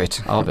of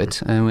it.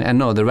 And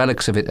no, the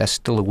relics of it are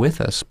still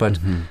with us, but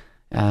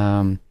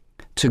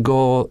to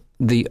go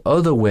the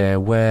other way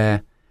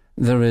where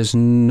there is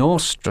no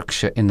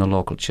structure in the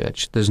local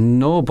church, there's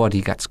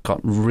nobody that's got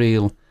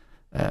real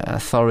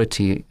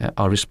authority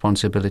or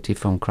responsibility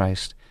from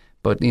Christ,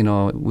 but, you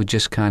know, we're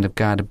just kind of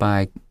guided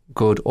by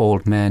good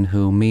old men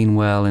who mean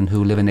well and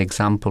who live an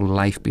example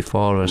life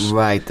before us.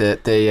 Right,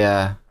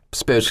 they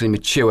spiritually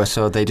mature,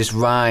 so they just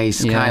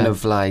rise kind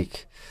of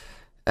like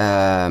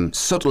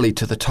subtly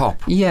to the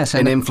top. Yes,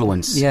 in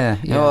influence. Yeah.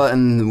 You know,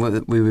 and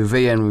we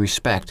revere and we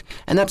respect,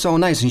 and that's all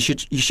nice. And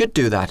you should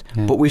do that,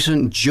 but we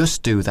shouldn't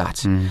just do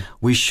that.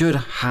 We should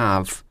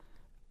have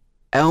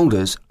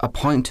elders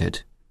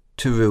appointed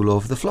to rule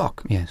over the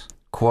flock. Yes,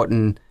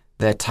 quoting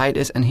their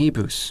Titus and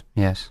Hebrews.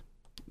 Yes,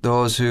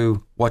 those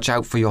who watch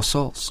out for your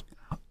souls,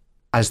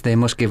 as they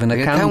must give an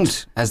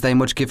account, as they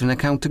must give an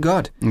account to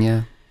God.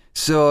 Yeah.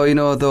 So, you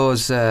know,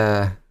 those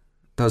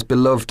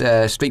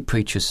beloved street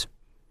preachers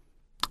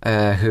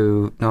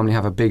who normally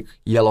have a big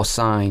yellow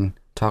sign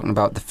talking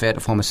about the fate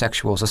of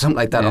homosexuals or something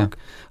like that,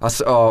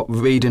 or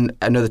reading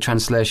another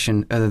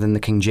translation other than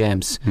the King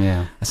James,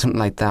 or something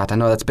like that. I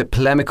know that's a bit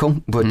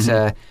polemical,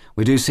 but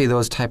we do see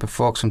those type of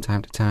folks from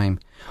time to time.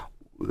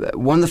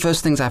 One of the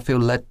first things I feel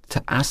led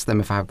to ask them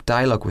if I have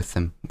dialogue with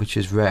them, which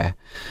is rare,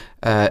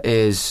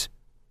 is,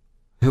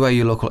 who are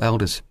your local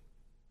elders?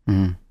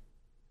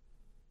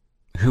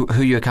 Who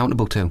are you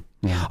accountable to?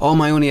 Yeah. Oh,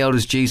 my only elder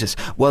is Jesus.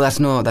 Well, that's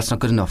not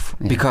good enough,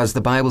 because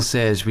the Bible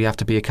says we have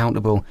to be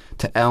accountable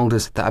to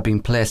elders that are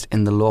being placed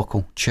in the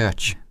local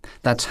church.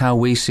 that's how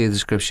we see the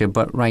Scripture.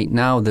 But right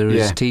now there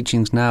is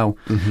teachings now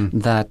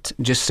that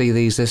just see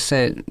these as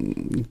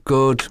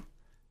good,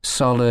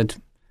 solid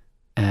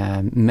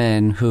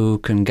men who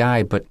can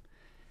guide, but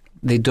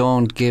they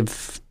don't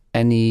give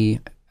any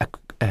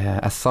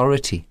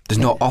authority. There's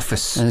no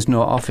office. And there's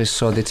no office,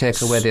 so they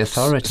take away the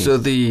authority. So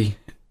the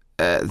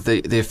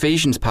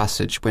Ephesians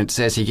passage, when it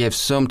says he gave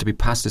some to be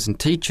pastors and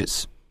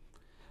teachers,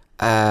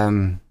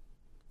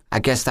 I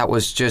guess that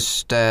was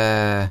just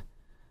a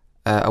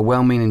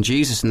well-meaning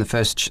Jesus in the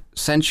first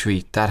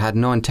century that had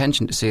no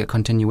intention to see a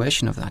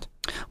continuation of that.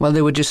 Well,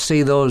 they would just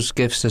see those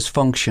gifts as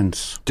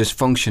functions. Just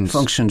functions.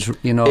 Functions,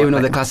 Even though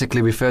they're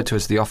classically referred to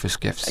as the office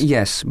gifts.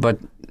 Yes, but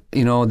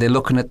they're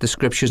looking at the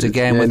Scriptures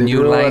again with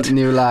new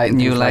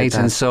light,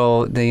 and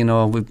so they,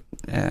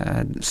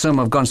 some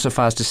have gone so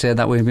far as to say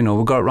that we've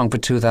got it wrong for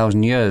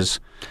 2,000 years.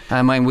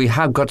 I mean, we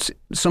have got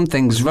some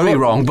things very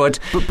wrong, but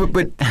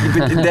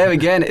there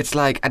again, it's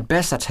like at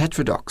best that's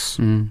heterodox.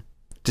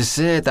 To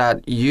say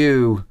that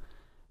you,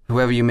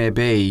 whoever you may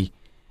be,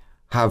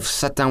 have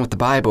sat down with the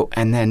Bible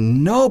and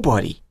then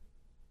nobody.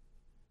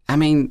 I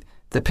mean,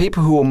 the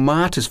people who were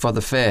martyrs for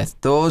the faith,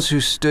 those who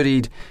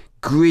studied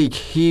Greek,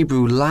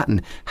 Hebrew,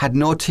 Latin, had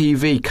no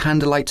TV,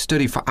 candlelight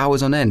study for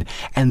hours on end,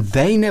 and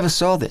they never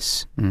saw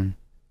this.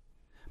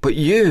 But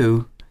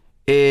you,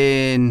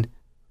 in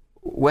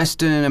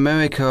Western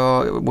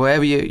America,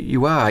 wherever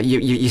you are,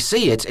 you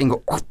see it and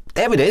go, oh,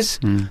 there it is,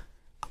 and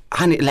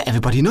it let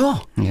everybody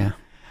know. Yeah,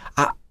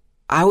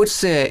 I would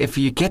say if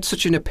you get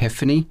such an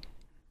epiphany,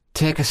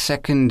 take a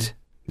second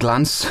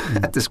glance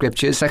at the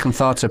Scriptures. Second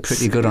thoughts are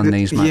pretty good on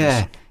these matters.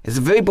 Yeah, it's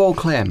a very bold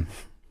claim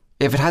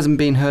if it hasn't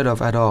been heard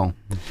of at all.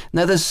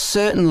 Now, there's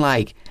certain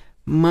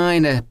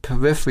minor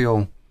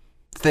peripheral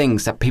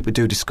things that people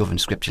do discover in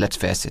Scripture, let's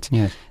face it.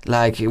 Yes.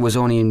 Like it was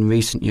only in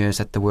recent years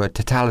that the word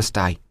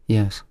tetelestai,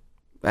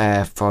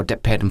 for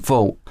paid in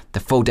full, the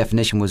full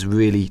definition was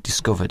really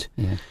discovered.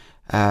 Yeah.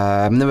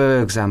 There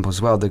were examples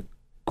as well. The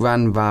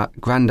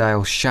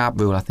Grandile Sharp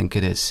rule, I think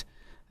it is,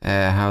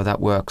 how that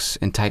works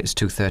in Titus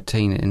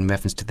 2:13 in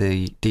reference to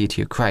the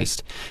deity of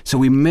Christ. So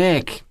we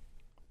make,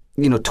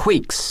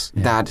 tweaks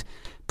that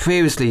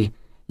previously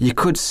you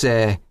could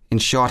say in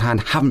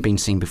shorthand haven't been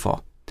seen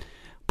before.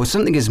 But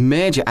something as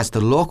major as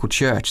the local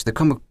church, they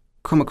come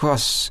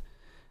across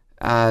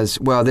as,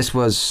 well, this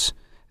was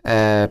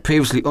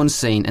previously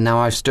unseen and now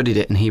I've studied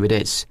it and here it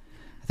is.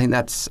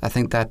 I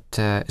think that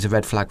is a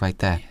red flag right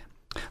there.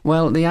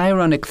 Well, the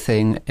ironic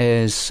thing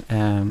is,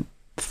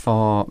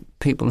 for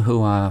people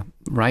who are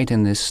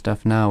writing this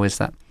stuff now, is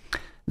that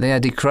they are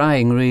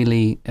decrying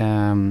really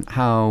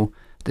how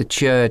the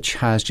church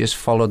has just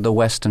followed the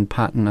Western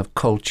pattern of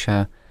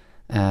culture,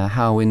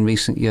 how in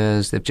recent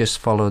years they've just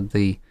followed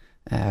the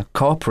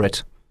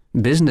corporate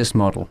business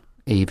model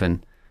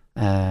even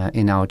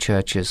in our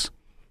churches.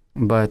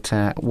 But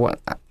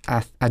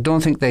I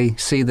don't think they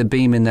see the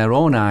beam in their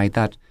own eye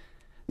that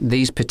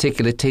these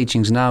particular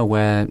teachings now,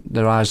 where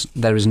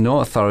there is no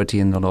authority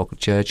in the local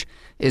church,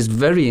 is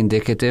very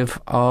indicative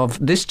of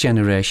this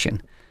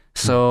generation.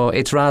 So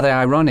it's rather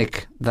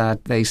ironic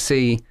that they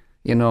see,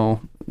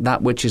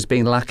 that which has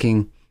been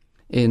lacking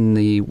in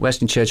the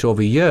Western church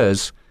over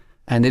years,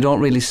 and they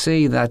don't really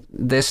see that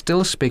they're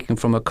still speaking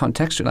from a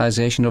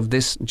contextualization of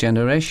this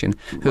generation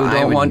who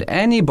don't want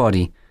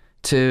anybody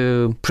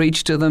to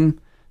preach to them.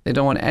 They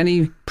don't want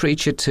any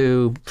preacher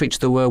to preach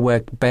the word where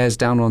it bears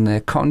down on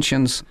their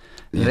conscience.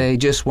 Yeah. They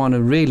just want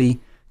to really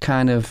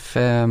kind of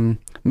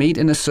meet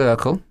in a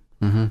circle,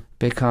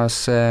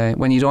 because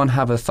when you don't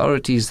have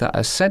authorities that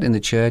are set in the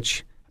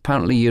church,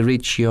 apparently you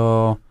reach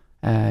your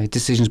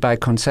decisions by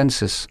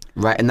consensus.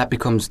 Right, and that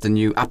becomes the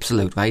new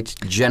absolute, right?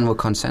 General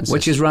consensus.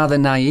 Which is rather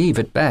naive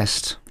at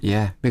best.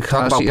 Yeah.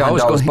 Because you're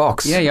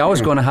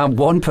always going to have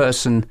one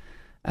person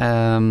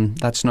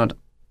that's not,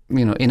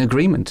 in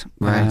agreement,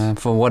 right,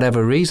 for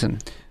whatever reason.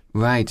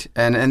 Right,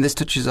 and this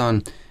touches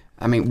on,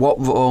 what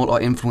role or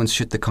influence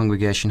should the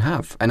congregation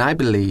have? And I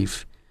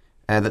believe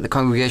that the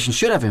congregation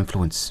should have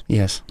influence.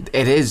 Yes.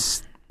 It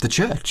is the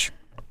church.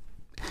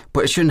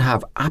 But it shouldn't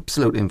have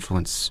absolute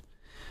influence,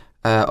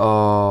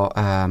 or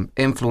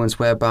influence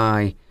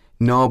whereby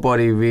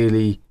nobody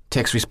really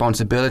takes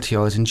responsibility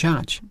or is in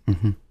charge.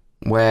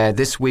 Where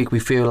this week we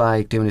feel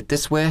like doing it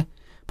this way,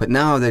 but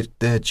now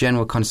the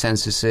general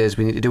consensus is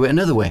we need to do it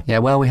another way. Yeah,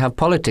 well, we have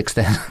politics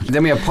then.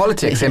 Then we have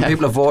politics, and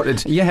people have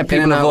voted. Yeah,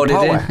 people have voted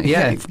in.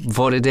 Yeah,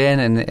 voted in,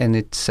 and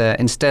it's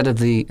instead of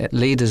the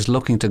leaders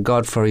looking to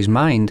God for His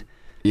mind,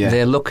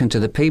 they're looking to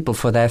the people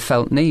for their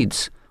felt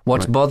needs.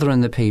 What's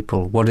bothering the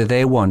people? What do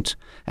they want?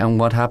 And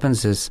what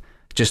happens is,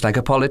 just like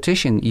a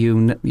politician,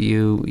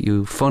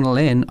 you funnel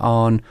in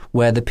on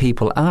where the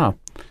people are.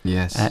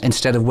 Yes.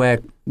 Instead of where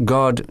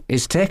God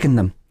is taking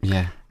them.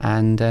 Yeah.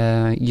 And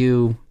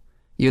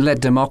you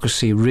let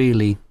democracy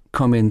really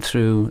come in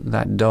through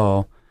that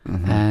door,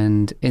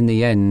 and in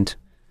the end,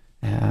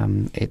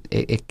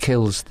 it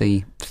kills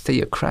the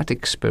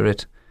theocratic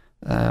spirit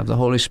of the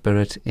Holy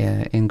Spirit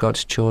in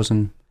God's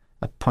chosen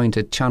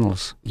appointed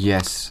channels.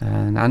 Yes.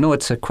 And I know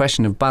it's a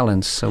question of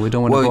balance, so we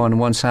don't want to go on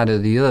one side or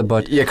the other,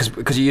 but... Yeah,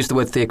 because you used the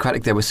word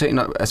theocratic there. We're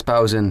certainly not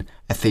espousing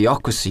a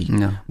theocracy,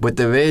 No. but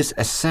there is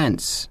a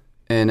sense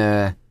in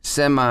a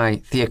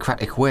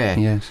semi-theocratic way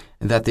Yes.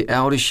 that the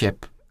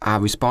eldership are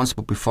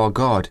responsible before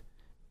God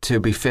to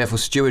be faithful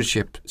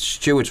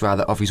stewards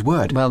of His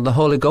word. Well, the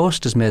Holy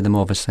Ghost has made them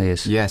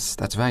overseers. Yes,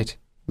 that's right.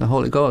 The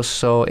Holy Ghost.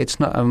 So it's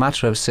not a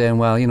matter of saying,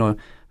 well,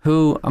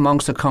 who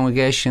amongst the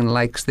congregation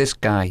likes this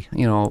guy?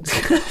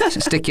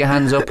 Stick your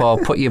hands up or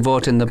put your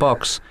vote in the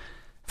box.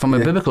 From a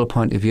biblical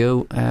point of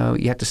view,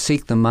 you have to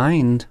seek the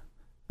mind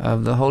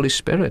of the Holy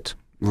Spirit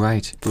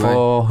Right.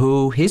 for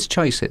who His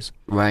choice is.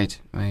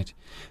 Right.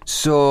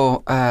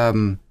 So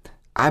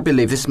I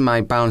believe this is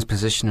my balanced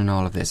position in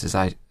all of this, as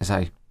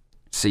I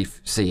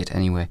see it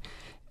anyway,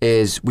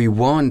 is we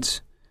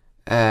want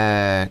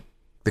the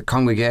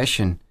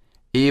congregation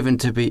even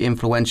to be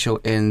influential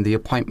in the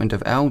appointment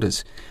of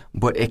elders,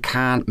 but it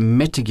can't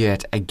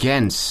mitigate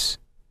against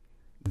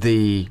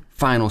the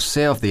final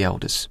say of the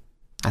elders.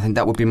 I think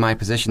that would be my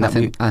position. I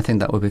think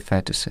that would be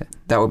fair to say.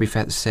 That would be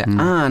fair to say.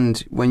 And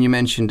when you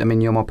mentioned,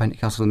 you're more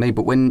Pentecostal than me,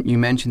 but when you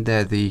mentioned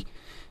there the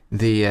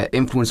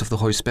influence of the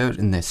Holy Spirit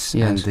in this,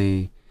 yes.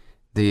 and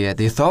the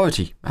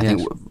authority, I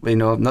yes.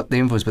 think, not the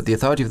influence, but the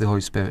authority of the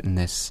Holy Spirit in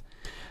this.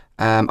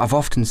 I've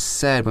often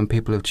said when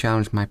people have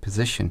challenged my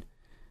position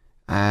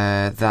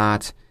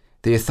that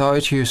the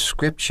authority of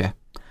Scripture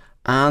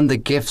and the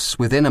gifts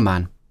within a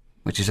man,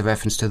 which is a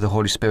reference to the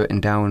Holy Spirit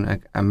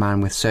endowing a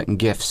man with certain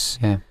gifts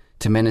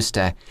to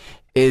minister,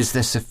 is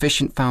the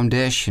sufficient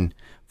foundation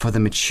for the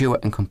mature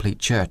and complete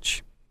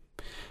church.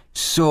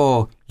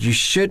 So you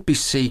should be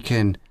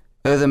seeking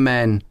other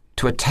men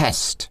to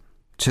attest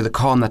to the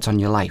calling that's on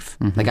your life.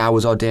 Mm-hmm. Like I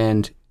was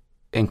ordained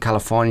in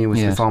California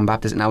with Reformed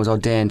Baptist, and I was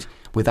ordained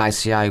with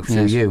ICI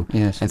through you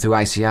and through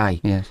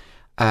ICI. Yes.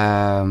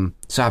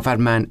 So I've had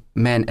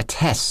men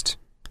attest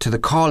to the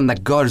calling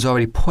that God has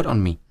already put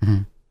on me.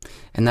 Mm-hmm.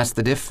 And that's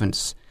the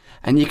difference.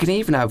 And you can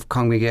even have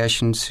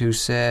congregations who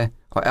say,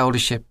 or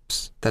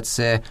elderships that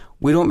say,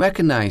 we don't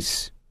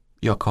recognise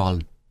your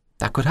calling.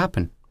 That could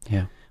happen.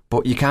 Yeah.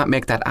 But you can't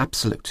make that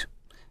absolute.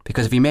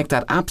 Because if you make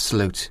that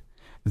absolute,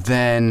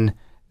 then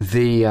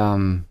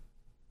that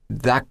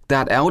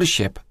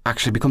eldership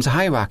actually becomes a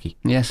hierarchy.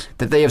 Yes.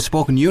 That they have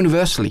spoken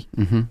universally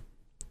mm-hmm.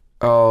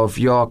 of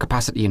your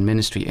capacity in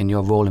ministry and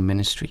your role in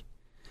ministry.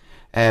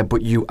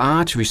 But you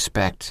are to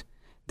respect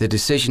the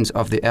decisions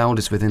of the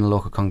elders within a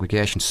local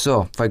congregation.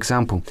 So, for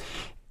example,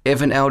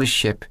 if an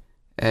eldership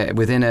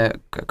within a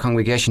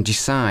congregation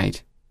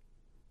decide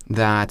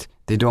that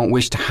they don't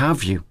wish to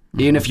have you,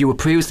 even if you were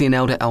previously an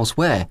elder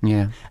elsewhere,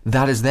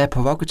 that is their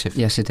prerogative.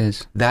 Yes, it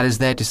is. That is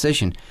their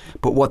decision.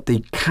 But what they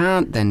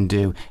can't then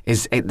do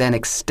is then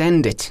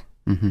extend it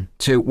mm-hmm.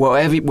 to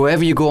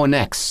wherever you go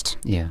next.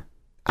 Yeah.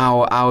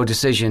 Our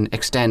decision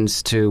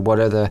extends to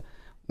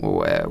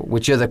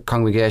which other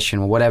congregation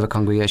or whatever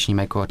congregation you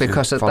might go to.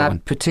 Because at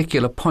that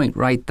particular point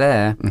right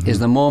there mm-hmm. is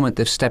the moment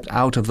they've stepped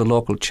out of the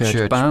local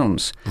church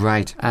bounds.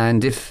 Right.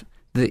 And if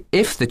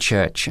the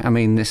church,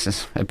 this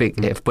is a big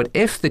mm-hmm. if, but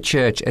if the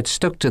church had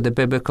stuck to the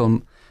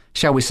biblical,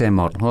 shall we say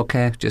model,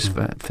 okay, just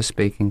mm-hmm. for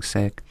speaking's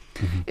sake,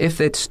 mm-hmm. if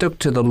they'd stuck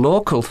to the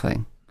local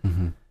thing,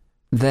 mm-hmm.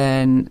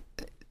 then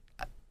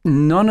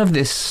none of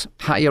this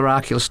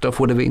hierarchical stuff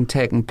would have been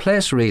taking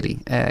place really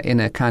in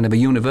a kind of a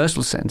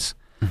universal sense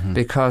mm-hmm.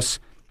 because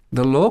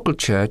the local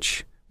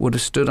church would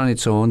have stood on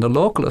its own, the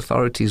local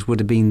authorities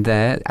would have been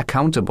there,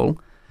 accountable,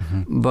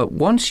 mm-hmm. but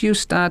once you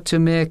start to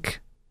make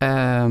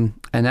an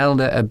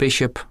elder a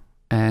bishop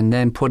and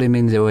then put him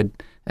into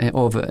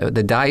over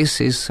the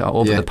diocese or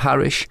over the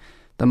parish,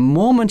 the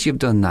moment you've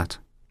done that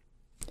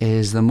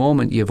is the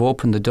moment you've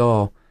opened the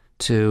door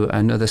to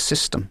another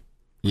system,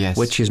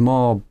 which is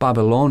more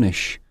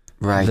Babylonish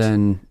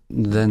than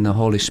the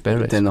Holy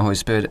Spirit. Than the Holy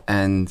Spirit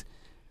and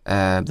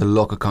the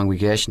local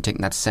congregation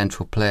taking that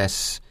central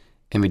place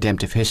in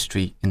redemptive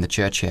history in the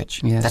church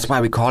age. Yes. That's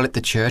why we call it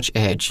the church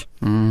age.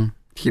 Mm.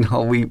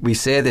 We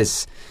say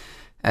this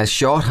as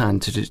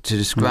shorthand to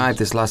describe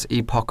this last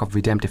epoch of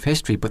redemptive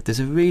history, but there's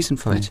a reason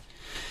for it.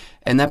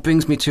 And that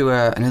brings me to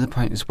another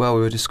point as well.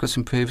 We were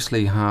discussing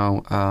previously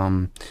how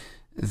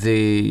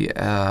the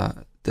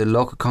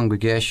local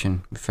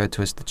congregation, referred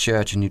to as the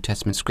church in New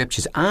Testament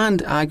scriptures,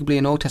 and arguably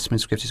in Old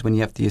Testament scriptures when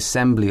you have the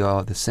assembly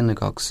or the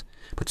synagogues,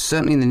 but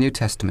certainly in the New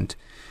Testament,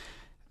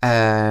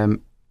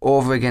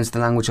 over against the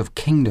language of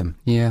kingdom.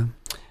 Yeah.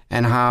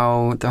 And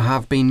how there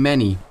have been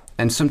many,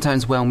 and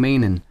sometimes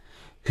well-meaning,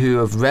 who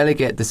have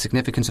relegated the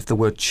significance of the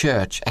word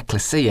church,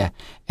 ecclesia,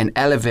 and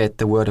elevate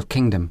the word of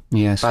kingdom.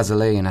 Yes.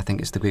 Basileia, I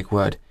think is the Greek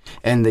word.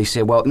 And they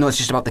say, well, no, it's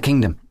just about the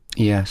kingdom.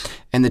 Yes.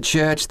 And the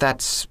church,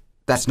 that's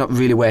not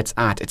really where it's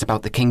at. It's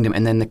about the kingdom.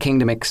 And then the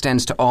kingdom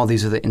extends to all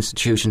these other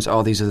institutions,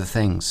 all these other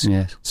things.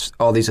 Yes.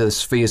 All these other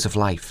spheres of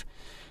life.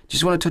 Do you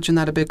just want to touch on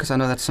that a bit? Because I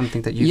know that's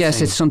something that you've Yes,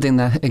 seen. it's something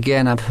that,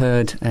 again, I've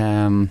heard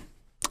in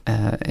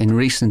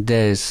recent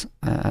days.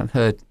 I've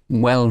heard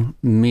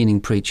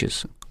well-meaning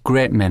preachers,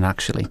 great men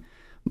actually,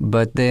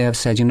 but they have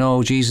said,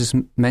 Jesus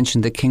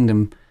mentioned the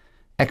kingdom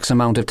X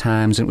amount of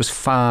times, and it was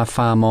far,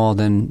 far more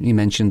than you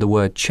mentioned the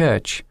word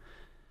church.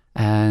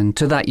 And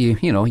to that,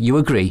 you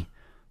agree.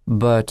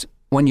 But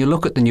when you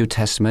look at the New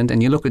Testament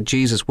and you look at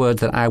Jesus'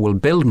 words that I will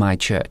build my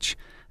church,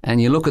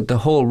 and you look at the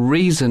whole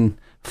reason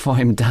for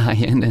him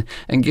dying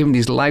and giving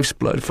his life's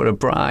blood for a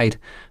bride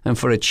and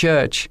for a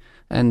church,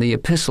 and the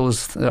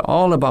epistles, they're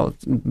all about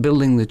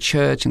building the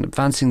church and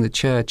advancing the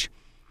church.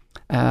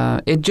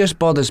 It just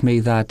bothers me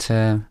that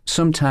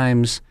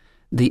sometimes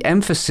the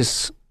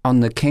emphasis on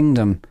the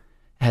kingdom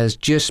has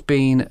just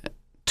been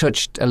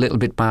touched a little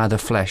bit by the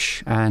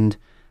flesh. And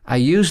I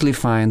usually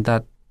find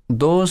that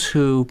those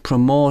who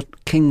promote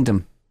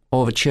kingdom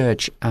over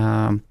church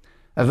are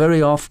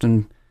very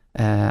often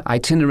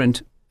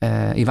itinerant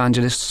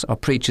evangelists or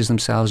preachers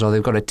themselves, or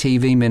they've got a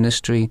TV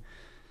ministry,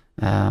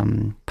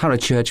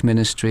 parachurch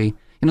ministry.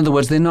 In other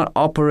words, they're not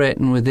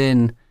operating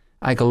within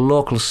like a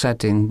local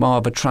setting, more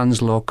of a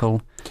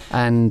translocal,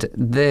 and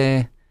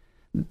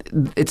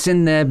it's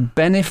in their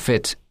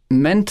benefit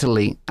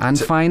mentally and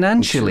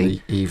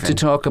financially to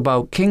talk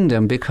about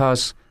kingdom,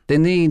 because they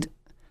need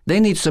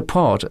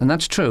support, and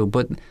that's true,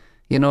 but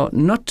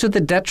not to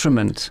the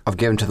detriment of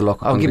giving to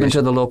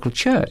the local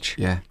church.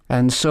 Yeah.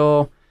 And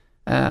so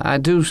I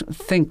do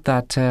think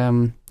that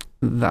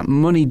that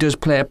money does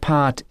play a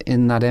part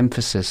in that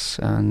emphasis,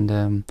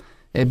 and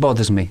it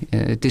bothers me.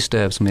 It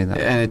disturbs me.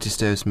 And it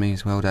disturbs me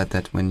as well, Dad,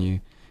 that when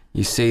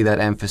you see that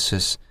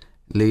emphasis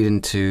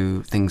leading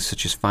to things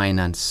such as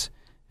finance,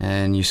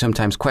 and you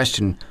sometimes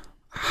question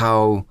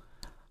how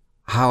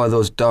are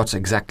those dots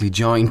exactly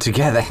joined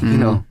together,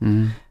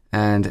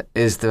 and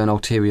is there an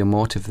ulterior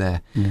motive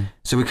there? Yeah.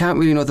 So we can't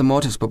really know the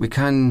motives, but we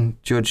can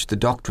judge the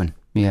doctrine.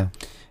 Yeah.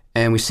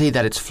 And we see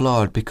that it's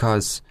flawed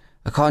because,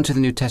 according to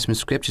the New Testament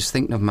scriptures,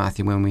 thinking of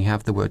Matthew, when we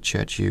have the word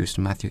church used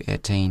in Matthew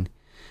 18,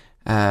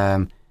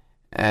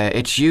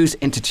 it's used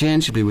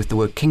interchangeably with the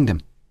word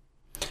kingdom.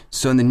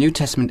 So in the New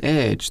Testament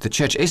age, the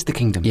church is the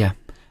kingdom. Yeah.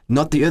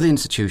 Not the other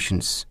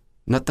institutions,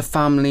 not the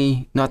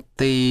family, not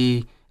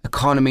the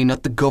economy,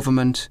 not the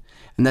government.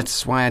 And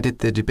that's why I did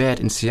the debate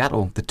in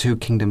Seattle, the Two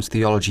Kingdoms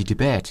Theology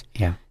debate,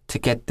 to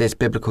get this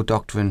biblical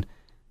doctrine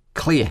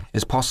clear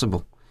as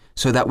possible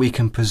so that we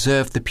can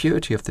preserve the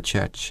purity of the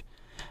church.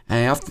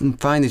 And I often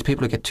find these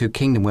people who get too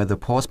kingdom, whether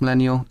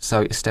post-millennial,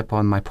 sorry to step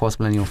on my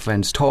post-millennial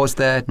friend's toes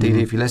there,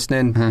 Didi, if you're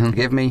listening,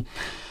 forgive me,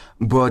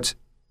 but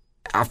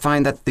I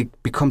find that they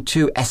become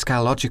too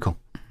eschatological.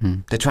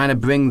 They're trying to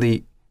bring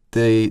the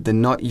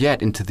not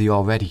yet into the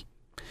already.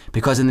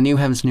 Because in the new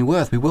heavens and new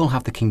earth, we will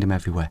have the kingdom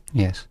everywhere.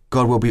 Yes.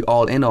 God will be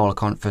all in all,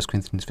 according to 1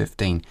 Corinthians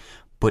 15.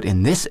 But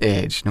in this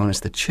age, known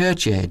as the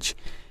church age,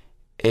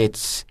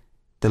 it's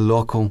the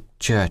local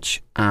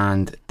church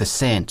and the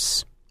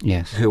saints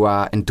who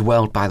are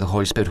indwelled by the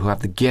Holy Spirit, who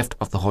have the gift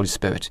of the Holy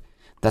Spirit.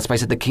 That's why I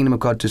said the kingdom of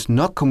God does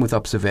not come with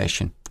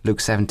observation, Luke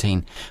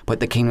 17,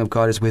 but the kingdom of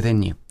God is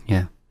within you.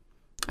 Yeah.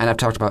 And I've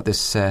talked about this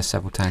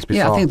several times before.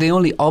 Yeah, I think the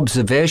only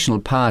observational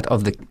part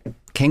of the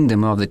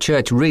kingdom of the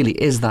church really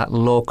is that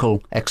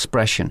local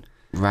expression.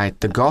 Right,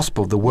 the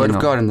gospel, the word of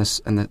God, and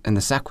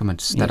the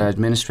sacraments that are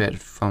administered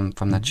from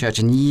that church.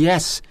 And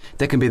yes,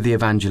 there can be the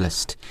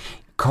evangelist,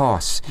 of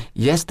course.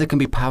 Yes, there can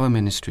be power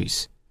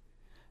ministries.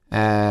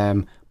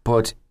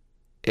 But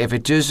if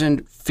it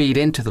doesn't feed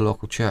into the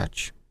local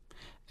church,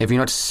 if you're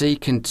not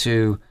seeking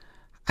to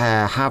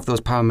have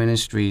those power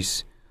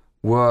ministries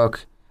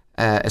work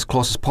as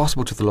close as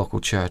possible to the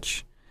local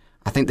church,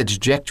 I think the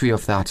trajectory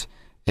of that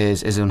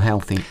is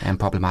unhealthy and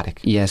problematic.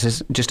 Yes,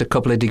 it's just a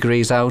couple of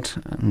degrees out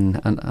and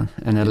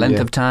a length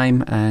of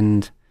time,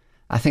 and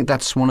I think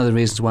that's one of the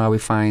reasons why we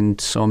find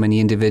so many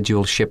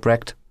individuals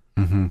shipwrecked,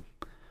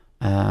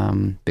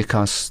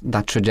 because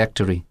that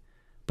trajectory.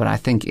 But I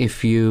think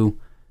if you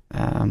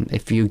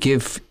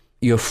give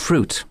your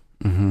fruit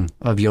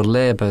of your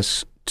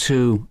labours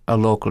to a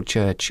local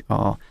church,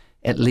 or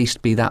at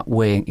least be that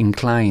way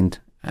inclined,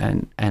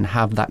 and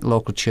have that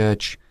local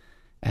church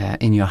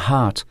in your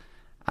heart,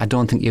 I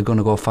don't think you're going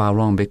to go far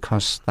wrong,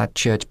 because that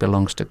church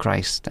belongs to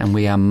Christ, and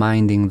we are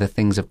minding the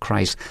things of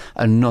Christ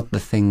and not the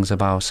things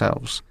of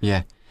ourselves.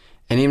 Yeah.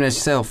 And even as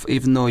yourself,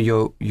 even though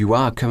you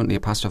are currently a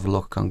pastor of a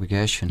local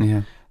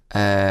congregation,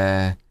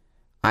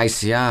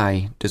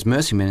 ICI does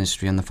mercy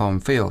ministry on the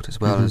foreign field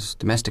as well as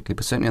domestically,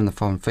 but certainly on the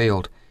foreign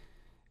field.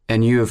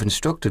 And you have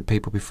instructed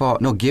people before,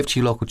 no, give to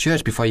your local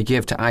church before you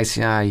give to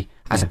ICI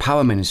as a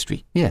power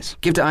ministry. Yes.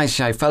 Give to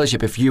ICI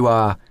Fellowship if you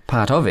are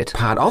part of it.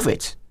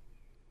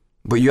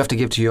 But you have to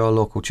give to your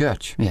local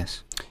church.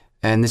 Yes.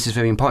 And this is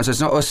very important. So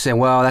it's not us saying,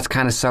 well, that's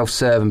kind of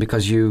self-serving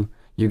because you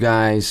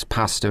guys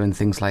pastor and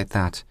things like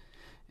that.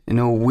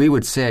 We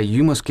would say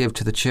you must give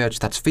to the church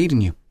that's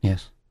feeding you.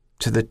 Yes.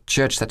 To the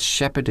church that's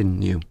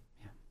shepherding you.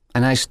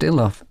 And I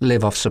still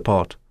live off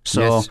support.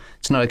 So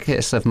it's not a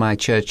case of my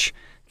church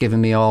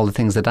giving me all the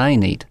things that I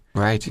need.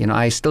 Right.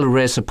 I still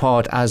raise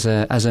support as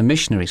a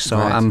missionary. So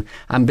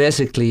I'm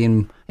basically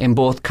in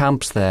both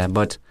camps there.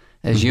 But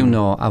as you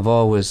know, I've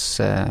always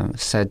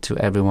said to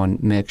everyone,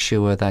 make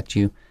sure that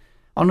you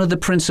honour the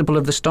principle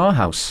of the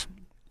storehouse.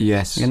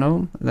 Yes.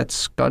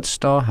 That's God's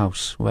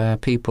storehouse, where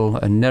people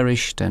are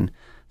nourished and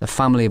the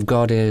family of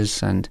God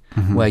is, and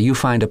where you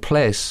find a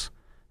place,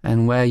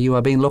 and where you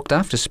are being looked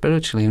after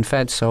spiritually and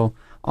fed. So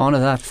honour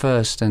that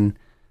first, and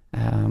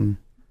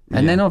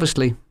then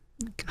obviously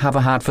have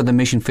a heart for the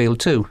mission field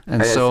too.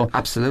 And so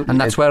absolutely, and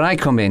that's where I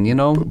come in, you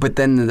know. But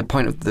then the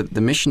point of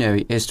the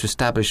missionary is to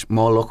establish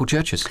more local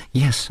churches.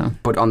 Yes,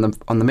 but on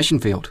the mission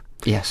field.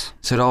 Yes.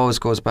 So it always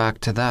goes back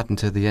to that and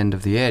to the end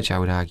of the age, I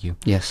would argue.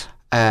 Yes.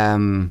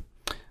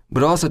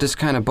 But also just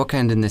kind of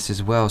bookending this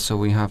as well, so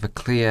we have a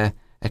clear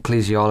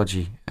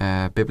ecclesiology,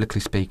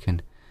 biblically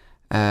speaking.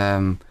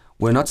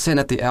 We're not saying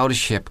that the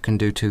eldership can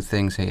do two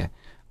things here.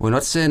 We're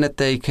not saying that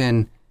they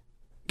can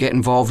get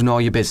involved in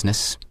all your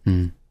business.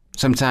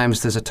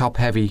 Sometimes there's a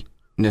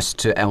top-heaviness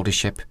to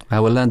eldership. We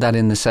learned that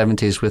in the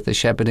 70s with the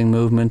shepherding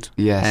movement.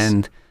 Yes.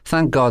 And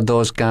thank God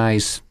those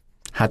guys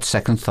had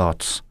second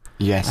thoughts.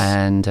 Yes.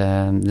 And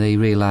they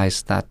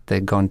realised that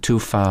they'd gone too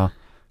far.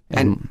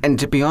 And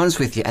to be honest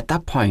with you, at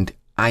that point,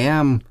 I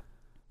am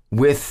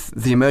with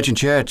the emergent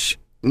church,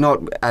 not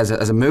as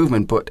a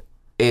movement, but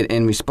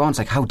in response,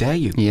 like, how dare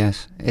you?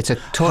 Yes. It's a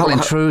total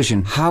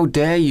intrusion. How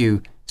dare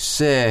you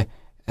say,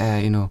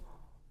 who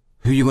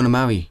you're going to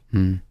marry?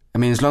 I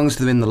mean, as long as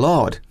they're in the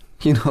Lord,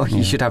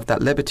 you should have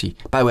that liberty.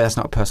 By the way, that's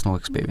not a personal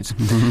experience.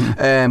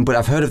 But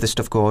I've heard of this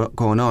stuff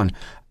going on.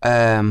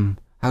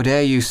 How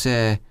dare you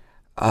say,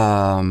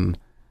 no,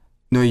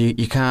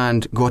 you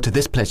can't go to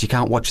this place, you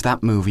can't watch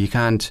that movie, you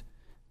can't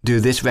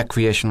do this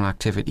recreational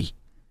activity.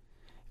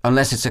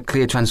 Unless it's a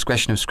clear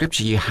transgression of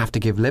Scripture, you have to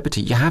give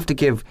liberty. You have to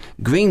give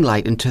green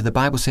light until the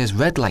Bible says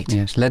red light.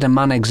 Yes, let a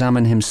man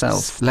examine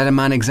himself. Let a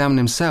man examine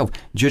himself.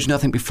 Judge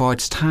nothing before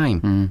it's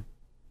time.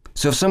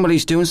 So if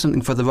somebody's doing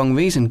something for the wrong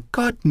reason,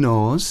 God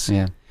knows.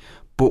 Yeah.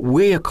 But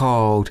we are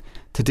called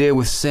to deal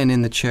with sin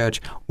in the church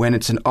when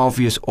it's an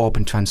obvious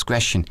open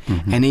transgression.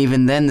 And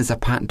even then there's a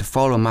pattern to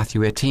follow in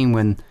Matthew 18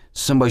 when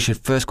somebody should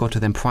first go to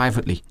them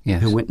privately,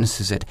 who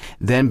witnesses it,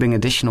 then bring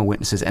additional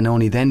witnesses, and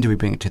only then do we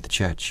bring it to the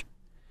church.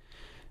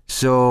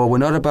 So we're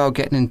not about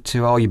getting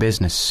into all your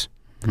business,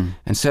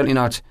 and certainly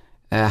not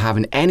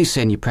having any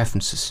say in your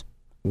preferences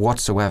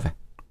whatsoever.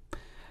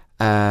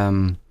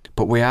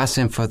 But we are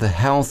saying for the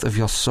health of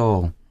your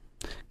soul,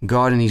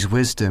 God in His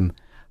wisdom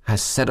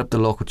has set up the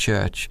local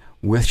church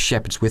with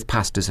shepherds, with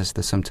pastors as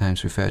they're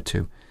sometimes referred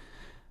to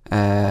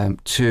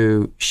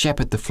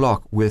shepherd the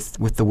flock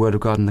with the word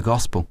of God and the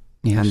gospel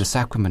and the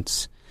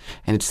sacraments.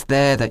 And it's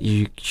there that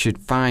you should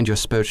find your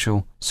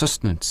spiritual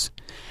sustenance.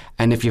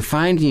 And if you're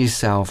finding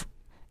yourself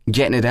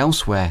getting it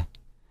elsewhere,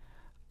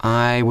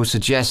 I would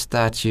suggest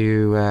that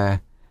you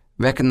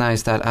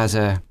recognise that as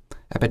a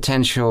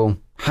potential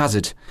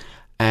hazard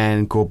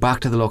and go back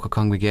to the local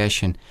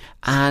congregation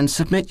and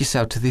submit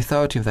yourself to the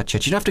authority of that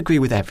church. You don't have to agree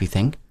with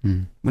everything.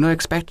 We're not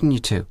expecting you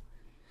to.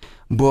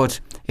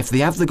 But if they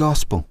have the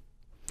gospel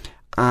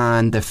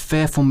and they're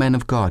faithful men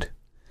of God,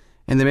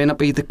 and they may not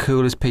be the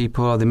coolest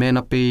people or they may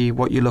not be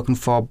what you're looking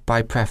for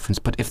by preference,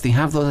 but if they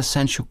have those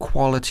essential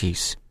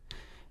qualities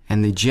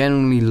and they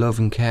genuinely love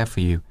and care for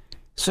you,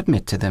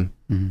 submit to them.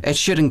 It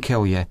shouldn't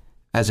kill you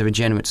as a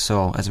regenerate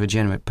soul, as a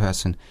regenerate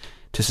person,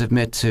 to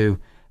submit to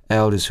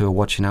elders who are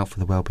watching out for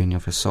the well-being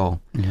of your soul.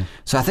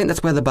 So I think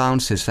that's where the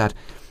balance is, that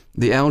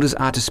the elders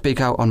are to speak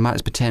out on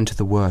matters pertaining to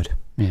the word.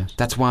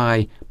 That's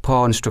why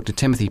Paul instructed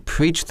Timothy,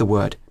 preach the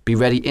word, be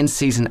ready in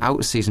season, out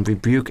of season,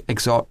 rebuke,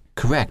 exhort,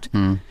 correct.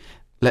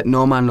 Let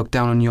no man look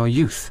down on your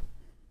youth.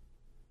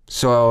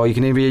 So you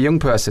can even be a young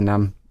person.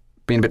 I'm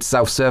being a bit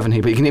self-serving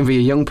here, but you can even be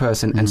a young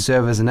person and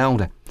serve as an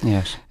elder,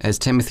 as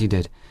Timothy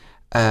did.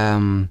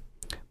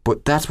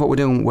 But that's what we're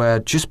doing. We're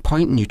just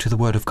pointing you to the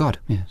word of God.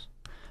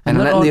 And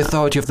letting the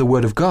authority of the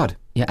word of God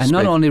and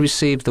not only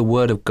receive the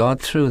word of God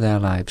through their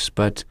lives,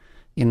 but,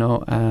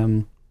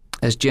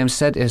 as James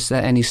said, is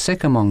there any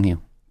sick among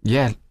you?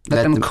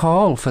 Let them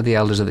call for the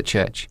elders of the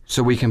church.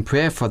 So we can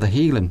pray for the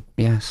healing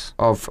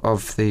of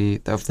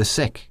the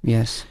sick.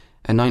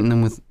 Anointing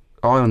them with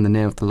oil in the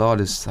name of the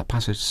Lord, as the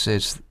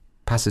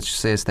passage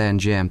says there in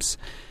James.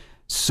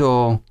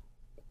 So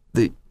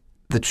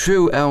the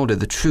true elder,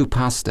 the true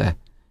pastor,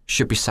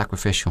 should be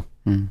sacrificial.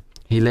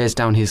 He lays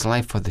down his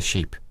life for the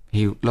sheep.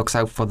 He looks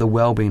out for the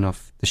well-being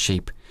of the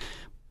sheep.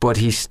 But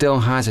he still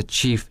has a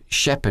chief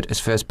shepherd,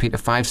 as 1 Peter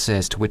 5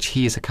 says, to which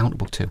he is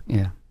accountable to.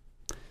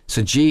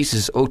 So Jesus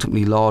is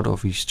ultimately Lord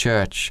of His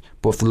church,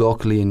 both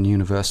locally and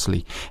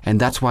universally. And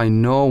that's why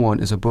no one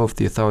is above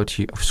the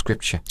authority of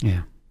Scripture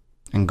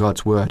and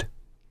God's Word.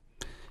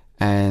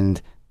 And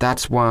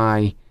that's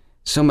why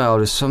some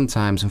elders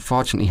sometimes,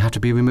 unfortunately, have to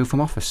be removed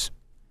from office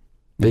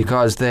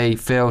because they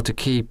fail to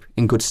keep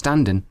in good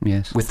standing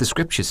with the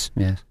Scriptures.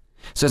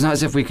 So it's not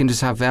as if we can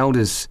just have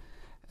elders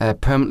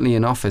permanently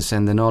in office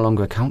and they're no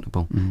longer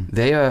accountable.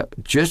 They are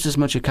just as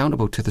much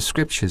accountable to the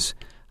Scriptures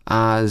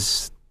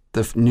as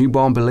the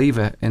newborn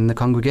believer in the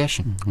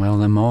congregation. Well,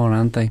 they're more,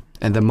 aren't they?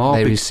 And the more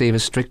they receive a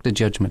stricter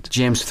judgment.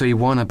 James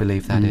 3:1, I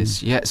believe that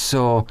is.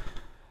 So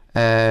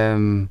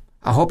I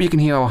hope you can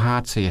hear our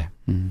hearts here,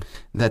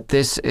 that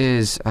this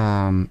is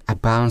a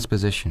balanced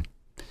position.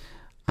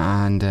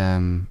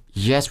 And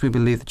yes, we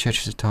believe the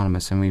church is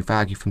autonomous, and we've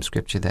argued from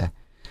Scripture there.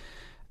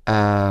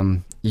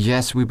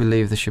 Yes, we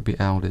believe there should be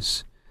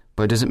elders,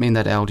 but it doesn't mean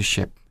that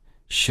eldership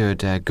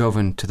should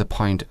govern to the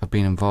point of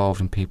being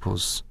involved in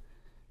people's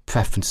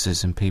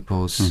preferences and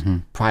people's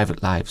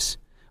private lives,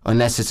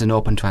 unless it's an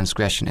open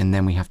transgression, and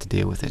then we have to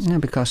deal with it. Yeah,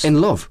 because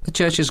in love. The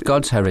church is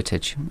God's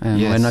heritage, and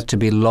Yes. we're not to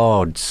be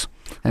lords.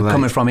 And Right.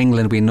 coming from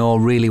England, we know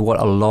really what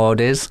a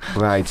lord is.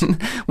 Right.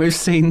 We've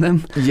seen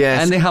them,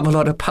 Yes. and they have a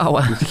lot of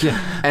power. Yeah.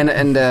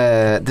 And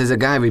there's a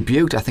guy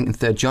rebuked, I think in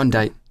 3 John,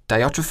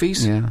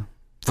 Diotrephes, Yeah,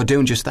 for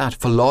doing just that,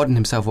 for lording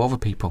himself over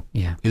people.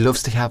 yeah. He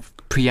loves to have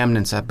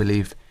preeminence, I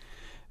believe,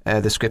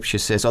 the scripture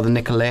says. Or the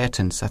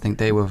Nicolaitans, I think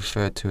they were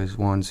referred to as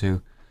ones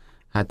who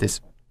had this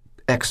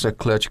extra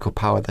clerical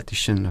power that they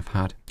shouldn't have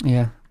had.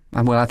 Yeah.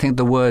 And well, I think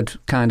the word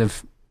kind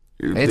of...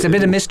 It's a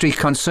bit of mystery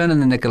concerning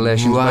the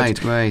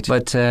Nicolaitans. Right.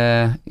 But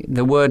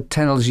the word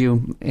tells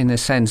you, in a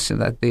sense,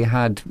 that they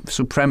had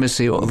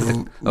supremacy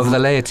over the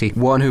laity.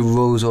 One who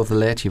rules over the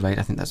laity, right?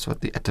 I think that's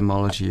what the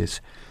etymology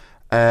is.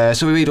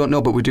 So we really don't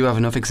know, but we do have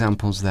enough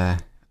examples there.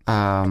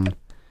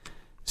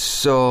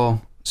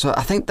 So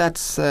I think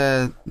that's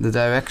the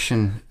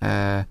direction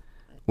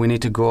we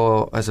need to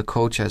go as a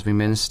culture, as we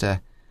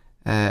minister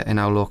in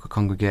our local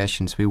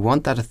congregations. We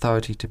want that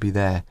authority to be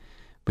there.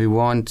 We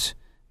want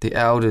the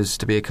elders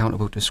to be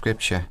accountable to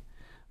Scripture.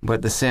 But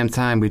at the same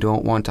time, we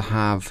don't want to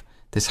have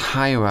this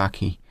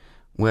hierarchy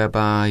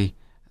whereby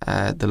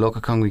the local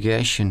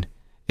congregation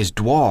is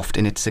dwarfed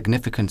in its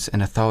significance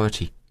and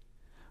authority,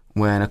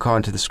 when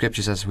according to the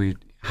Scriptures, as we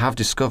have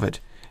discovered,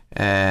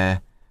 the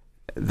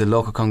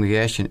local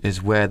congregation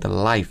is where the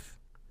life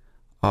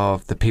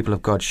of the people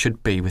of God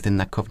should be within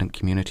that covenant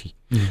community.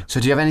 So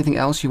do you have anything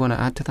else you want to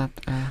add to that?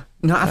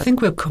 No, I think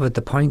we've covered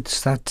the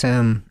points that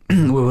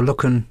we were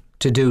looking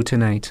to do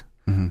tonight.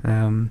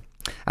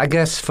 I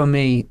guess for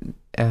me,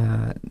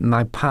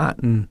 my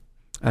parting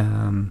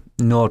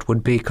note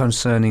would be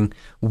concerning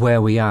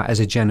where we are as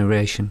a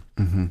generation.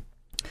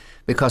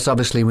 Because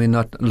obviously we're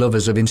not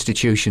lovers of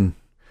institution.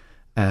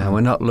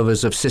 We're not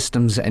lovers of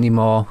systems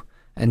anymore.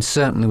 And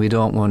certainly we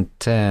don't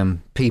want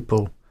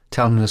people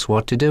telling us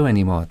what to do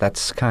anymore.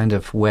 That's kind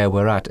of where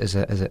we're at as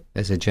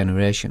a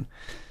generation.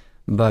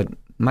 But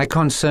my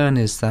concern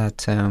is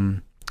that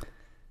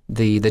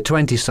the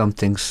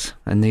 20-somethings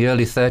and the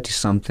early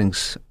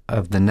 30-somethings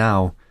of the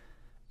now,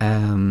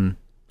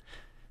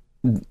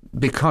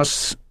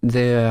 because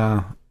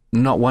they're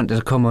not wanting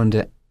to come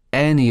under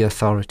any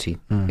authority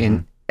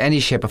in any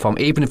shape or form,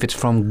 even if it's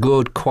from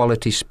good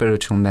quality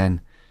spiritual men,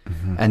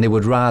 and they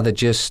would rather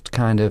just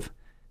kind of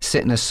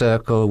sit in a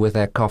circle with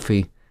their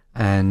coffee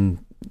and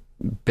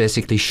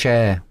basically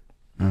share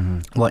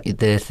what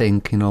they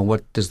think,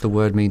 what does the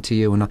word mean to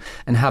you,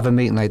 and have a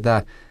meeting like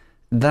that.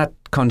 That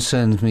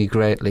concerns me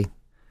greatly,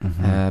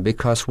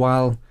 because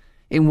while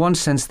in one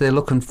sense they're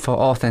looking for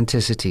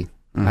authenticity,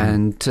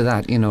 and to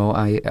that,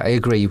 I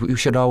agree, we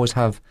should always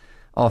have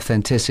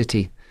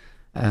authenticity,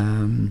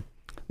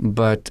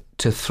 but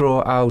to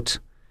throw out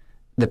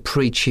the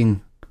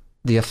preaching,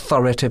 the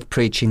authoritative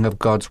preaching of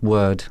God's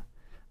word,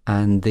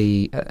 and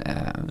the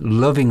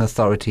loving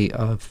authority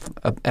of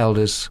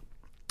elders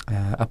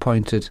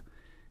appointed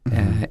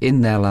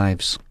in their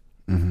lives,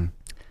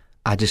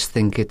 I just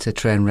think it's a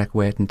train wreck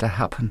waiting to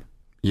happen.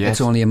 Yes.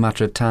 It's only a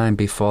matter of time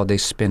before they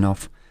spin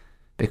off,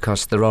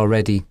 because they're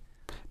already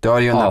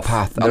on off. that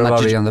path. They're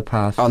already on the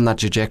path. On that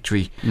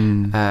trajectory.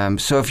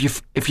 So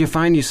if you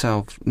find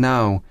yourself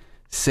now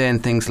saying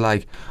things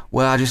like,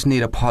 well, I just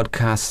need a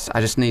podcast, I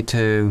just need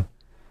to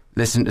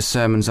listen to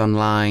sermons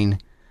online,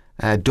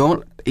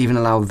 don't even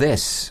allow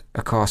this,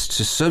 of course,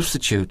 to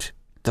substitute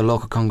the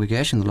local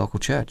congregation, the local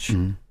church.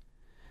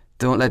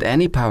 Don't let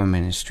any power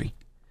ministry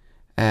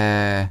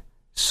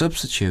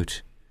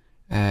substitute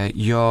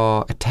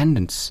your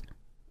attendance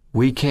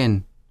week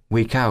in,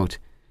 week out,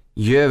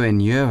 year in,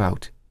 year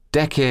out,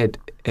 decade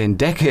in,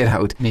 decade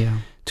out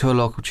to a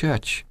local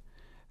church,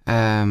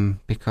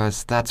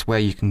 because that's where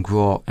you can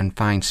grow and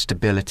find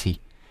stability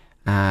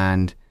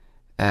and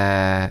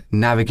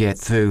navigate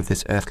through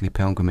this earthly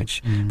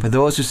pilgrimage. For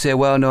those who say,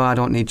 well, no, I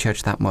don't need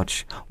church that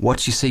much,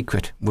 what's your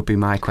secret would be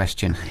my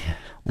question.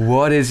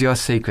 What is your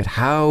secret?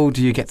 How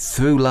do you get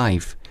through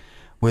life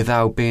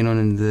without being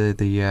under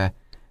the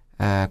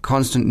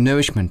constant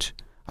nourishment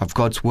of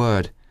God's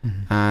word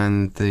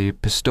and the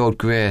bestowed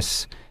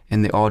grace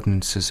in the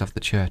ordinances of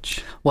the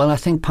church? Well, I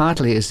think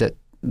partly is that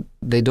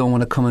they don't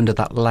want to come under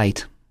that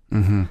light.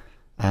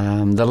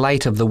 The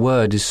light of the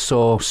word is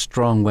so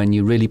strong when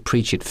you really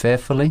preach it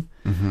faithfully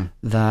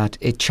that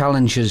it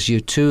challenges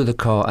you to the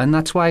core, and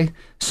that's why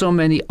so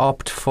many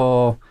opt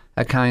for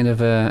a kind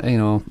of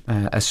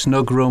a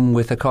snug room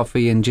with a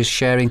coffee and just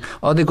sharing,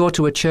 or they go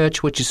to a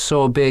church which is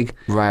so big,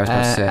 Right, I was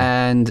about to say.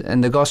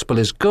 and the gospel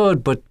is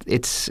good, but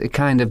it's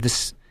kind of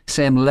this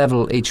same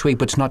level each week,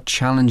 but it's not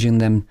challenging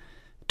them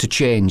to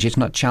change. It's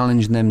not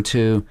challenging them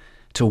to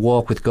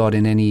walk with God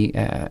in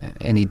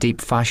any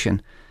deep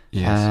fashion.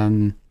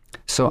 Yes.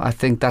 So I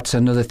think that's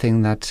another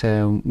thing that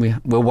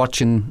we're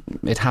watching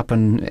it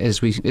happen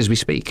as we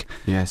speak.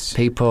 Yes.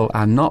 People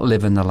are not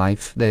living the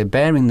life. They're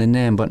bearing the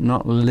name but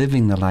not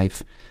living the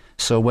life.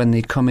 So when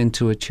they come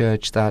into a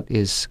church that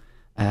is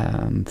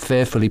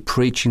faithfully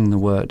preaching the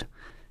word,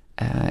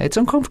 it's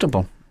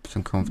uncomfortable. It's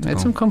uncomfortable.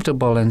 It's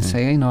uncomfortable, and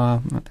say,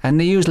 and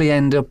they usually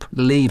end up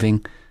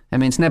leaving. I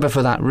mean, it's never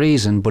for that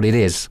reason, but it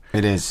is.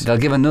 It is. They'll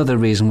give another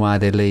reason why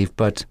they leave,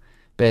 but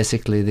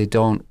basically they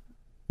don't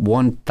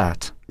want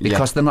that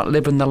because they're not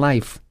living the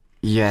life.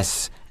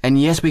 Yes. And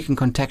yes, we can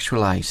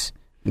contextualise.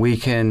 We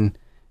can,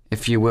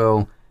 if you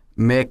will,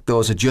 make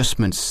those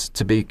adjustments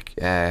to be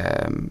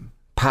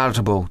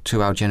palatable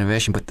to our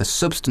generation, but the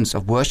substance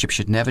of worship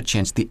should never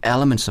change. The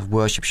elements of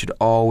worship should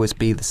always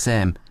be the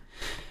same.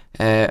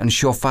 And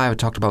Surefire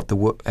talked about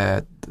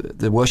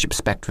the worship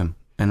spectrum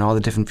and all the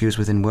different views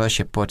within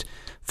worship, but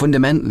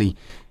fundamentally,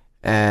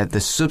 the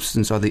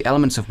substance or the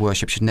elements of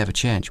worship should never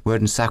change.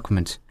 Word and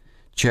sacrament,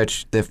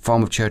 church, the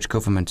form of church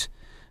government,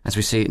 as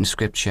we see it in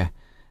Scripture,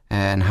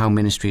 and how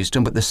ministry is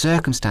done. But the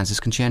circumstances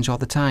can change all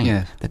the time.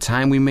 Yeah. The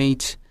time we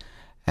meet,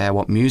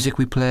 what music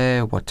we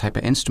play, what type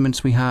of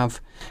instruments we have,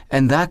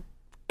 and that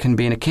can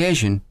be an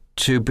occasion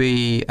to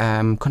be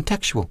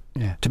contextual,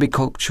 to be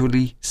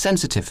culturally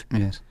sensitive.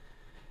 Yes.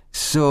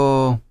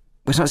 So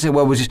it's not to say,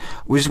 well, we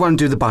just want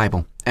to do the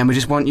Bible, and we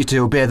just want you to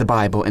obey the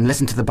Bible and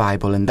listen to the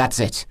Bible, and that's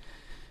it.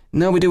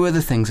 No, we do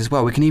other things as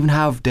well. We can even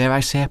have, dare I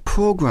say,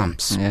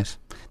 programs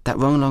that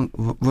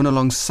run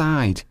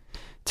alongside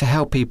to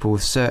help people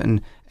with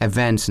certain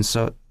events and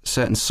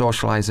certain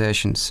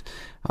socializations.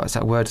 What's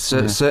that word?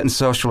 Certain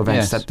social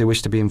events that they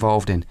wish to be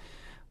involved in.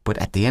 But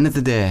at the end of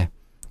the day,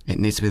 it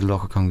needs to be the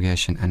local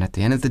congregation. And at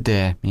the end of the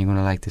day, you're going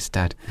to like this,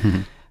 Dad,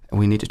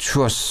 we need to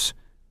trust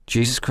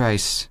Jesus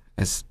Christ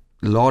as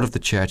Lord of the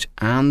church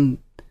and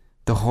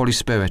the Holy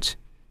Spirit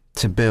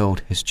to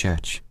build his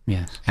church.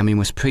 Yes. And we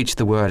must preach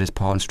the word as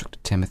Paul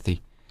instructed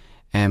Timothy.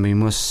 And we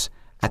must,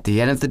 at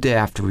the end of the day,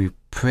 after we've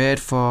prayed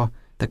for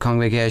the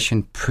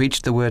congregation,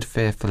 preach the word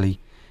faithfully,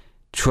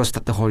 trust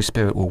that the Holy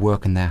Spirit will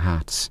work in their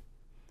hearts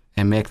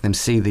and make them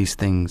see these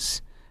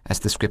things as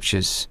the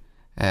Scriptures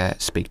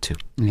speak to.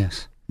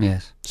 Yes,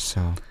 yes.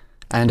 So,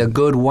 and a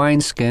good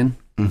wineskin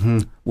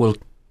will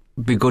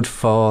be good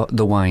for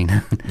the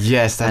wine.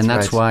 Yes, that's right. And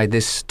that's why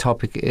this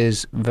topic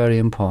is very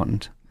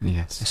important.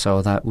 Yes.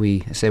 So that we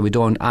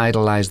don't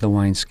idolize the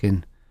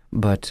wineskin,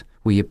 but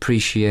we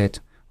appreciate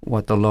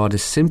what the Lord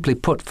has simply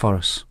put for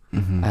us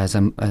as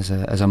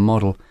a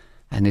model.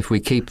 And if we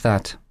keep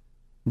that,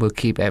 we'll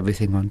keep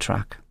everything on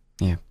track.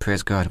 Yeah,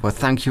 praise God. Well,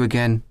 thank you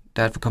again,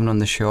 Dad, for coming on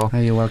the show. Oh,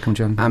 you're welcome,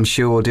 John. I'm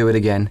sure we'll do it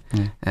again.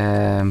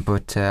 Yeah.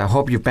 But I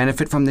hope you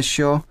benefit from this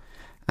show,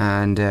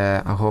 and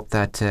I hope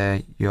that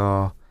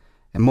you're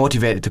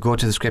motivated to go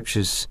to the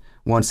Scriptures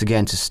once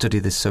again to study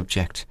this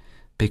subject,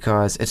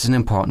 because it's an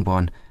important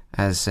one,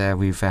 as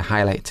we've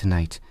highlighted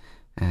tonight.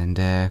 And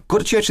go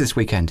to church this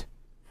weekend.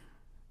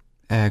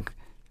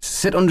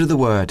 Sit under the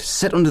Word,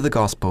 sit under the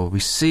Gospel,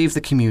 receive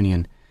the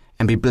communion,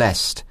 and be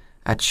blessed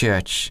at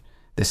church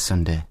this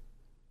Sunday.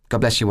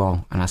 God bless you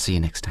all, and I'll see you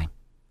next time.